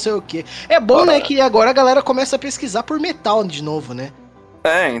popular do que não sei o que. É bom, né, que agora a galera começa a pesquisar por metal de novo, né?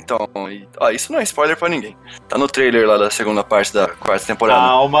 Então. Isso não é spoiler pra ninguém. Tá no trailer lá da segunda parte da quarta temporada.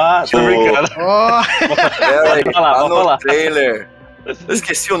 Calma, tô brincando. Tá no trailer. Eu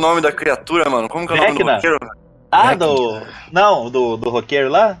esqueci o nome da criatura, mano. Como que é o nome do roqueiro? Do roqueiro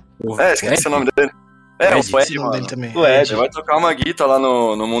lá? Esqueci o nome dele. O Ed, mano. Dele também. O Ed. Ele vai tocar uma guita lá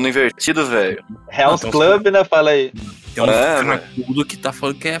no mundo invertido, velho. Hell's Club, né? Fala aí. Tem um tudo que tá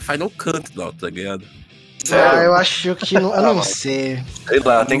falando que é Final Countdown, tá ligado? Sério? Eu acho que não, eu não sei. Sei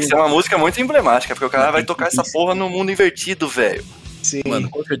lá, tem que ser uma música muito emblemática, porque o cara vai tocar essa porra no mundo invertido, velho. Sim. Mano,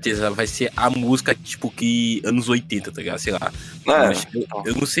 com certeza vai ser a música, tipo, que anos 80, tá ligado? Sei lá.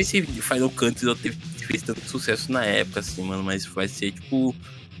 Eu não sei se Final Countdown fez tanto sucesso na época, assim, mano, mas vai ser, tipo,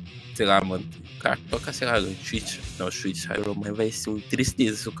 sei lá, mano, o cara toca, sei lá, Street Hero, mas vai ser uma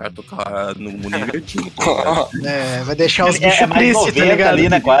tristeza se o cara tocar lá no mundo invertido. Tá vai deixar os bichos mais 90 tá ligado? Ali,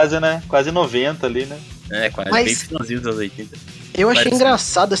 né? Quase 90 ali, né? Quase Mas bem finalzinho dos 80. Eu achei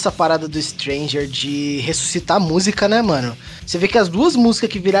engraçado essa parada do Stranger de ressuscitar a música, né, mano? Você vê que as duas músicas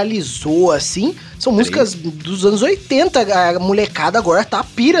que viralizou, assim, são músicas dos anos 80. A molecada agora tá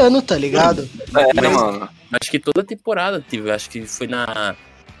pirando, tá ligado? Mano. Acho que toda temporada teve, acho que foi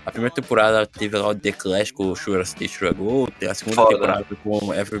a primeira temporada teve lá o The Clash com o Shura Stay Struggle, a segunda temporada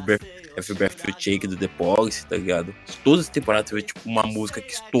com Every Breath You Take do The Police, tá ligado? Todas as temporadas teve, tipo, uma música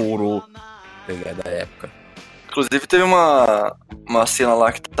que estourou, tá ligado, da época. Inclusive teve uma cena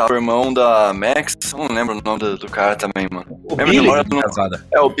lá que tava o irmão da Max, eu não lembro o nome do cara também, mano. O Billy?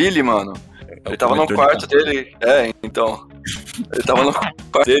 O Billy, mano. Ele tava no quarto dele. Então. Ele tava no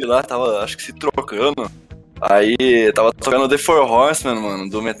quarto dele lá, tava, acho que se trocando. Aí tava tocando The Four Horsemen, mano,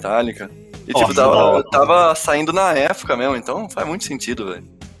 do Metallica. E tipo, tava saindo na época mesmo, então faz muito sentido, velho.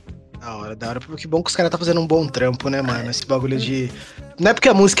 Da hora, porque bom que os caras tá fazendo um bom trampo, né, mano? Esse bagulho de... Não é porque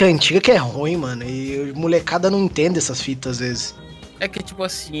a música é antiga que é ruim, mano. E molecada não entende essas fitas às vezes. É que, tipo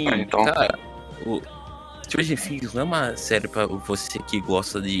assim, cara, o Stranger Things não é uma série pra você que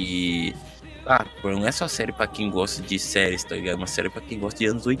gosta de... não é só série pra quem gosta de séries, tá ligado? É uma série pra quem gosta de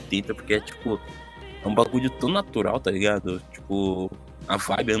anos 80, porque é, tipo... É um bagulho tão natural, tá ligado? Tipo, a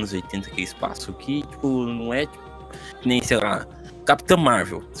vibe anos 80, que é espaço, que, tipo, não é, tipo, nem, sei lá, Capitã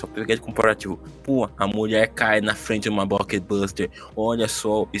Marvel, só pegar de comparativo. Pô, a mulher cai na frente de uma blockbuster. Olha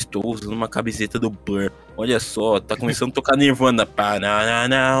só, estou usando uma camiseta do Blur. Olha só, tá começando a tocar Nirvana.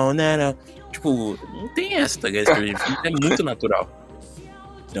 Tipo, não tem essa, tá ligado? É muito natural.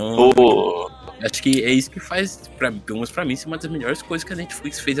 Então, acho que é isso que faz, pelo menos pra mim, ser uma das melhores coisas que a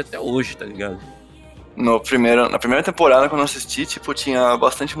Netflix fez até hoje, tá ligado? Na primeira temporada, quando eu assisti, tipo, tinha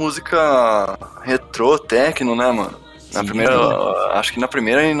bastante música retrô, techno, né, mano? Acho que na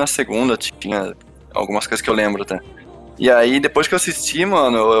primeira e na segunda tinha algumas coisas que eu lembro até. E aí, depois que eu assisti,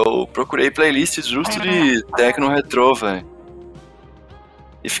 mano, eu procurei playlists justo de techno retrô, velho.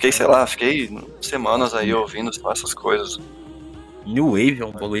 E fiquei semanas aí ouvindo essas coisas. New Wave é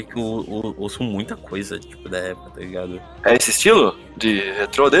um bagulho que eu ouço muita coisa, tipo, da época, tá ligado? É esse estilo de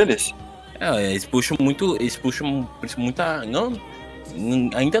retrô deles? Eles puxam muita... Não,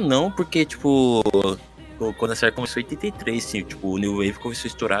 ainda não, porque, tipo, quando a série começou em 83, assim, tipo, o New Wave começou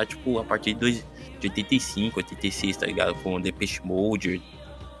a estourar, tipo, a partir de 85, 86, tá ligado? Com o Depeche Mode.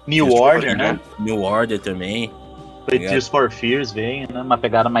 New Order, né? New Order também. Tears for Fears veio, né? Uma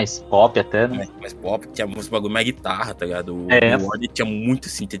pegada mais pop até, né? Mais pop, tinha uns bagulho mais guitarra, tá ligado? O New Order tinha muito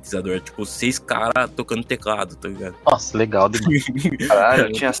sintetizador, tipo, 6 caras tocando teclado, tá ligado? Nossa, legal demais.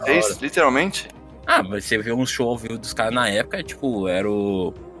 Caralho, tinha 6, literalmente? Mas você vê um show ao vivo dos caras na época, tipo, era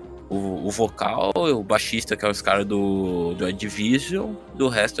o vocal, o baixista, que é os caras do Joy Division, do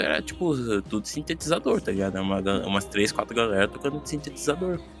resto era, tipo, tudo sintetizador, tá ligado? Umas 3, 4 galera tocando de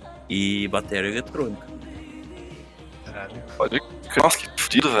sintetizador e bateria eletrônica. Nossa, que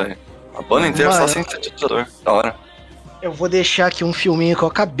fudido, velho. A banda inteira só sintetizador. Da hora. Eu vou deixar aqui um filminho que eu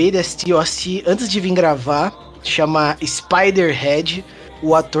acabei de assistir. Eu assisti antes de vir gravar. chama Spiderhead.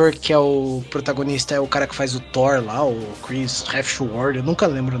 O ator que é o protagonista é o cara que faz o Thor lá, o Chris Hemsworth, eu nunca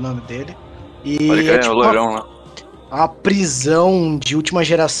lembro o nome dele. E Pode crer, o loirão lá. uma prisão de última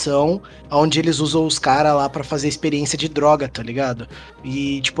geração, onde eles usam os caras lá pra fazer experiência de droga, tá ligado?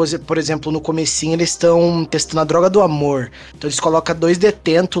 E, tipo, por exemplo, no comecinho eles estão testando a droga do amor. Então eles colocam 2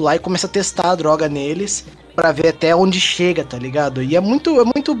 detentos lá e começam a testar a droga neles pra ver até onde chega, tá ligado? E é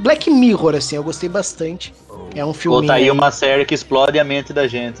muito Black Mirror, assim, eu gostei bastante. É um filminho. Tá aí uma série que explode a mente da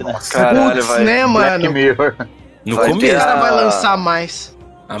gente, né? Caralho, Putz, vai. né, Black mano? Mirror. No Vai começo. ter Ela a- vai lançar mais.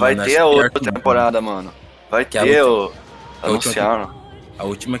 Vai mano, ter acho a que outra pior que- temporada, mano. Vai Que a ter última- o... Anunciaram. A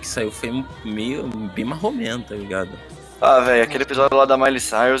última que saiu foi meio bem marromeno, tá ligado? Ah, velho, aquele episódio lá da Miley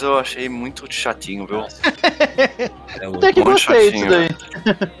Cyrus eu achei muito chatinho, viu? É o- Até que Muito gostei chatinho,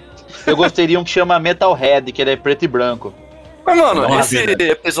 disso daí. Eu gostaria de um que chama Metalhead, que ele é preto e branco. Mas, mano, Nossa, esse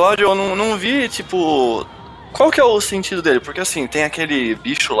episódio eu não vi, tipo... Qual que é o sentido dele? Porque, assim, tem aquele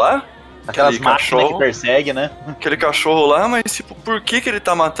bicho lá, Aquelas aquele máquinas que cachorro, perseguem, né? aquele cachorro lá, mas, tipo, por que ele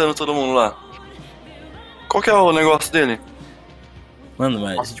tá matando todo mundo lá? Qual que é o negócio dele? Mano,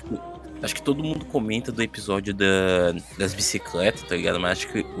 mas, tipo, acho que todo mundo comenta do episódio das bicicletas, tá ligado? Mas acho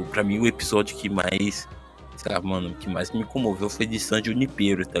que, pra mim, o episódio que mais, sei lá, mano, que mais me comoveu foi de San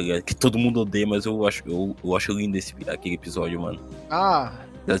Junipero, tá ligado? Que todo mundo odeia, mas eu acho lindo aquele episódio, mano. Ah,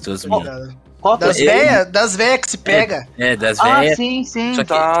 Das duas meninas. Qual que é? das véias que se pega. Das Ah, velhas. sim, sim. Só que,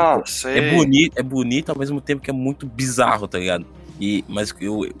 Tá, tipo, sei. é bonito ao mesmo tempo que é muito bizarro, tá ligado? Mas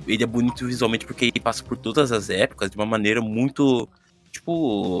ele é bonito visualmente porque ele passa por todas as épocas de uma maneira muito,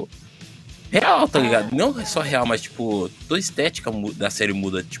 tipo, real, tá ligado? Não é só real, mas, tipo, toda a estética da série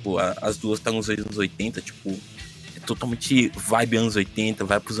muda. Tipo, as duas estão nos anos 80, tipo, é totalmente vibe anos 80,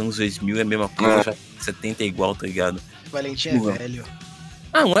 vai pros anos 2000, é a mesma coisa, já 70 é igual, tá ligado? Valentim é velho.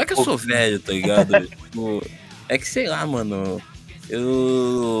 Ah, não é que eu sou velho, tá ligado? Tipo, é que sei lá, mano.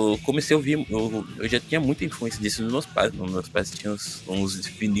 Eu comecei a ouvir. Eu já tinha muita influência disso nos meus pais. Meus pais tinham uns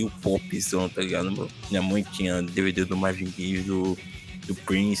vinil popzão, tá ligado? Minha mãe tinha DVD do Marvin Gaye, do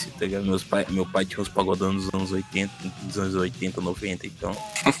Prince, tá ligado? Meu pai tinha uns pagodão dos anos 80, 90, então.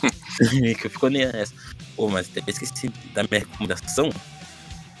 Que ficou nessa. Pô, mas até esqueci da minha recomendação.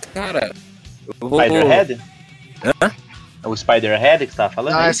 Cara, eu vou. Spiderhead? Hã? O Spiderhead que você tava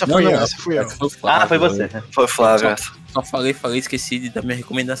falando? Ah, aí? essa fui eu, essa fui eu. Essa foi o Flávio, Ah, foi você. Foi o Flávio essa. Só falei, esqueci de dar minha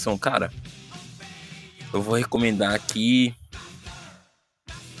recomendação. Cara, eu vou recomendar aqui.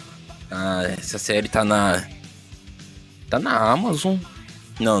 Essa série tá na Amazon.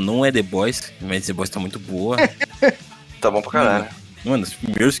 Não é The Boys, mas The Boys tá muito boa. Tá bom pra caralho. Mano, os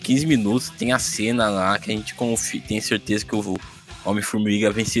primeiros 15 minutos tem a cena lá que a gente tem certeza que o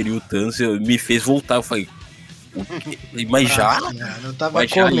Homem-Formiga venceria o Thanos. Me fez voltar, eu falei, o quê? Mas já? Eu tava Mas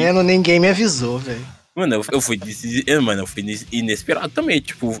já comendo, ninguém me avisou, velho. Mano, eu fui inesperado também.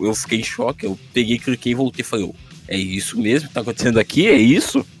 Tipo, eu fiquei em choque. Eu peguei, cliquei e voltei e falei, é isso mesmo que tá acontecendo aqui? É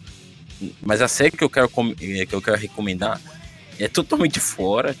isso? Mas a série que eu quero recomendar é totalmente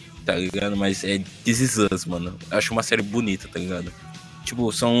fora, tá ligado? Mas é This Is Us, mano. Eu acho uma série bonita, tá ligado?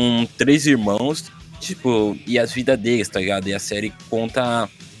 Tipo, são 3 irmãos, tipo, e as vidas deles, tá ligado? E a série conta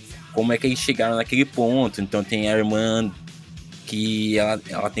como é que eles chegaram naquele ponto. Então tem a irmã que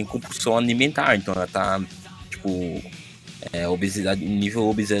ela tem compulsão alimentar, então ela tá, tipo, obesidade, nível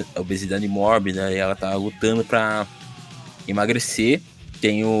obesidade mórbida, e ela tá lutando pra emagrecer.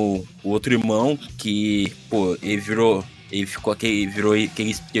 Tem o outro irmão que, pô, virou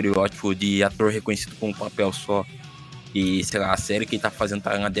aquele estereótipo de ator reconhecido com um papel só. E, sei lá, a série que ele tá fazendo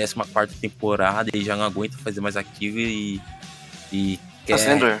tá na 14ª temporada e já não aguenta fazer mais aquilo e quer...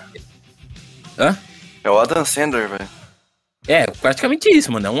 Sandler. Hã? É o Adam Sandler, velho. É, praticamente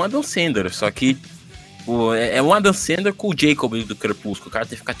isso, mano. É um Adam Sandler, só que pô, é um Adam Sandler com o Jacob do Crepúsculo. O cara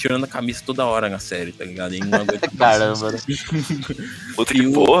tem que ficar tirando a camisa toda hora na série, tá ligado? E não aguenta mais. Caramba. Puta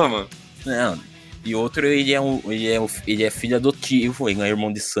que porra, mano. Não, e outro, ele é filho adotivo, ele é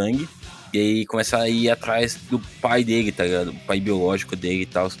irmão de sangue. E aí começa a ir atrás do pai dele, tá ligado? O pai biológico dele e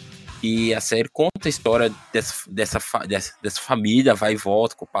tal. E a série conta a história dessa família, vai e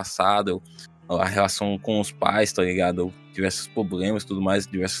volta com o passado, a relação com os pais, tá ligado? Diversos problemas e tudo mais,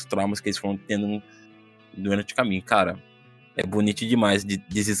 diversos traumas que eles foram tendo durante o caminho. Cara, é bonito demais.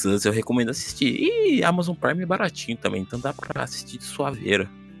 This Is Us, eu recomendo assistir. E Amazon Prime é baratinho também, então dá pra assistir de suaveira.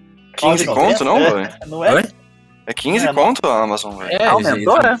 15 conto, não, velho? Não é? É 15 conto a Amazon, velho.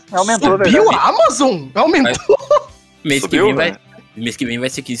 Aumentou, né? Aumentou, Subiu verdade. a Amazon? Aumentou? Mês Subiu, que vem vai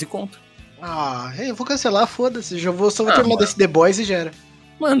ser 15 conto. Ah, eu vou cancelar, foda-se. Só vou terminar desse The Boys e já era.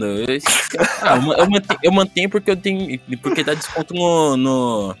 Mano, eu mantenho porque dá desconto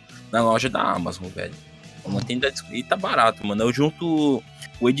na loja da Amazon, velho. E tá barato, mano. Eu junto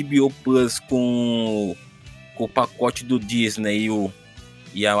o HBO Plus com o pacote do Disney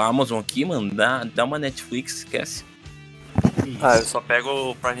e a Amazon aqui, mano, dá uma Netflix, esquece. Eu só pego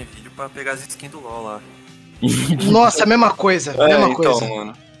o Prime Video pra pegar as skins do LoL lá. Nossa, mesma coisa, mesma coisa.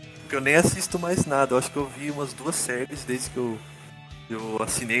 Mano. Porque eu nem assisto mais nada. Eu acho que eu vi umas 2 séries desde que eu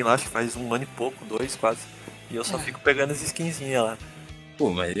assinei lá, acho que faz 1 ano e pouco, 2 quase. E eu só fico pegando as skinzinhas lá.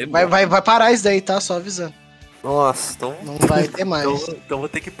 Pô, mas Vai parar isso daí, tá? Só avisando. Nossa, então... Não vai ter mais. então vou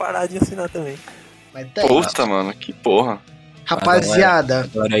ter que parar de assinar também. Vai ter. Puta, mano, que porra. Rapaziada.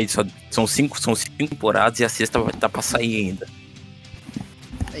 Agora aí são 5 temporadas e a sexta vai estar pra sair ainda.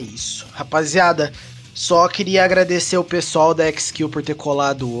 É isso. Rapaziada, só queria agradecer o pessoal da X-Kill por ter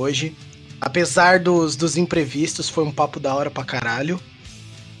colado hoje. Apesar dos imprevistos, foi um papo da hora pra caralho.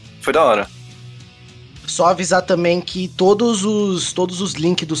 Foi da hora. Só avisar também que todos os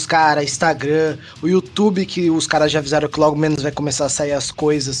links dos caras, Instagram, o YouTube, que os caras já avisaram que logo menos vai começar a sair as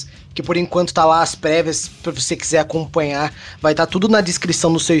coisas, que por enquanto tá lá as prévias, pra você quiser acompanhar, vai estar tudo na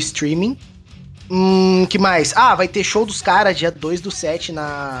descrição do seu streaming. Que mais? Vai ter show dos caras, dia 2/7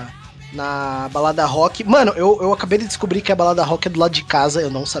 na Balada Rock. Mano, eu acabei de descobrir que a Balada Rock é do lado de casa, eu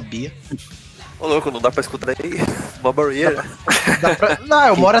não sabia. Ô louco, não dá pra escutar aí? Uma barreira. Não,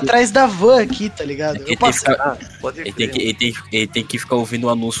 eu moro atrás da van aqui, tá ligado? Ele tem que ficar ouvindo o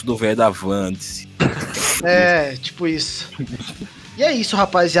anúncio do velho da van antes. É, tipo isso. E é isso,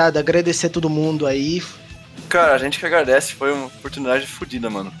 rapaziada. Agradecer todo mundo aí. Cara, a gente que agradece, foi uma oportunidade fodida,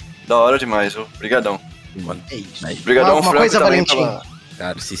 mano. Da hora demais, viu? Obrigadão. Mano, é isso. Obrigadão, uma coisa, Valentim.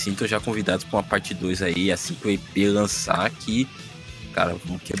 Cara, se sintam já convidados pra uma parte 2 aí, assim que o EP lançar aqui. Cara,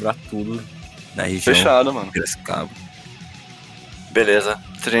 vamos quebrar tudo na região. Fechado, mano. Piracicaba. Beleza.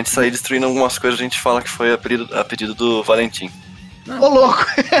 Se a gente sair destruindo algumas coisas, a gente fala que foi a pedido do Valentim. Ô, louco!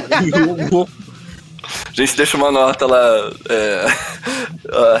 A gente deixa uma nota lá,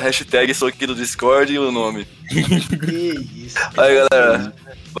 a hashtag sou aqui do Discord e o nome. Que isso. Aí, galera,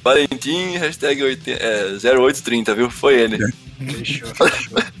 Valentim, hashtag 0830, viu? Foi ele. Fechou.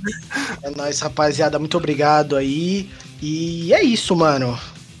 É nóis, rapaziada. Muito obrigado aí. E é isso, mano.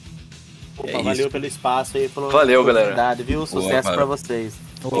 Opa, valeu pelo espaço aí, valeu, galera. Viu? Sucesso pra vocês.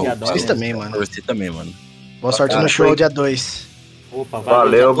 Obrigadão. Vocês também, mano. Você também, mano. Boa sorte no show dia 2. Opa,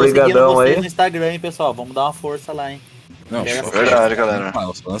 valeu, obrigadão aí. No Instagram, hein, pessoal. Vamos dar uma força lá, hein. Não, verdade, galera.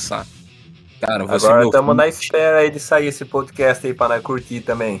 Vamos lançar. Cara, agora estamos na espera aí de sair esse podcast aí pra nós curtir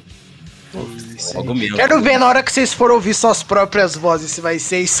também. Quero ver na hora que vocês forem ouvir suas próprias vozes se vai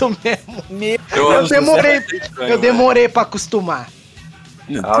ser isso mesmo. Eu demorei pra acostumar.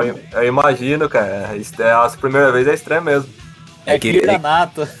 Eu imagino, cara. A primeira vez é estranho mesmo. É que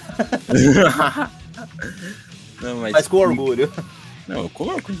nato. Não, mas com orgulho. Não,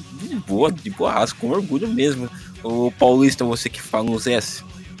 de boa, com orgulho mesmo. O paulista, você que fala nos S,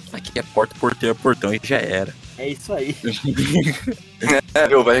 aqui é porta, porteiro, portão e já era. É isso aí.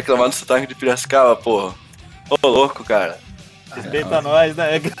 Vai reclamar do sotaque de Piracicaba, porra. Ô, louco, cara. Respeita nós,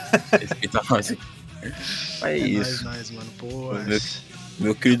 né? Respeita nós. É isso. Nós, mano, pô.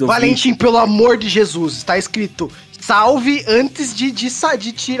 Meu querido Valentim, pelo amor de Jesus, tá escrito salve antes de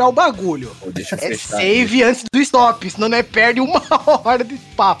tirar o bagulho. Save antes do stop, senão não perde 1 hora de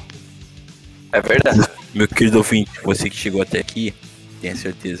papo. É verdade. Meu querido ouvinte, você que chegou até aqui, tenha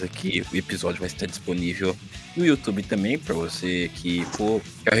certeza que o episódio vai estar disponível no YouTube também, pra você que,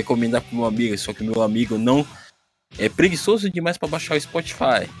 quer recomendar pro meu amigo, só que o meu amigo não é preguiçoso demais pra baixar o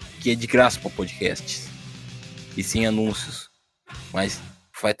Spotify, que é de graça pra podcasts e sem anúncios, mas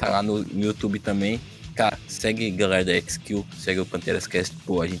vai estar lá no YouTube também. Cara, segue a galera da X-Kill, segue o PanterasCast,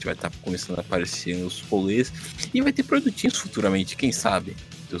 a gente vai estar começando a aparecer nos rolês e vai ter produtinhos futuramente, quem sabe,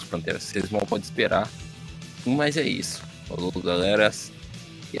 dos Panteras, vocês mal podem esperar. Mas é isso, falou, galera,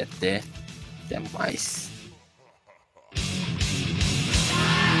 e até mais.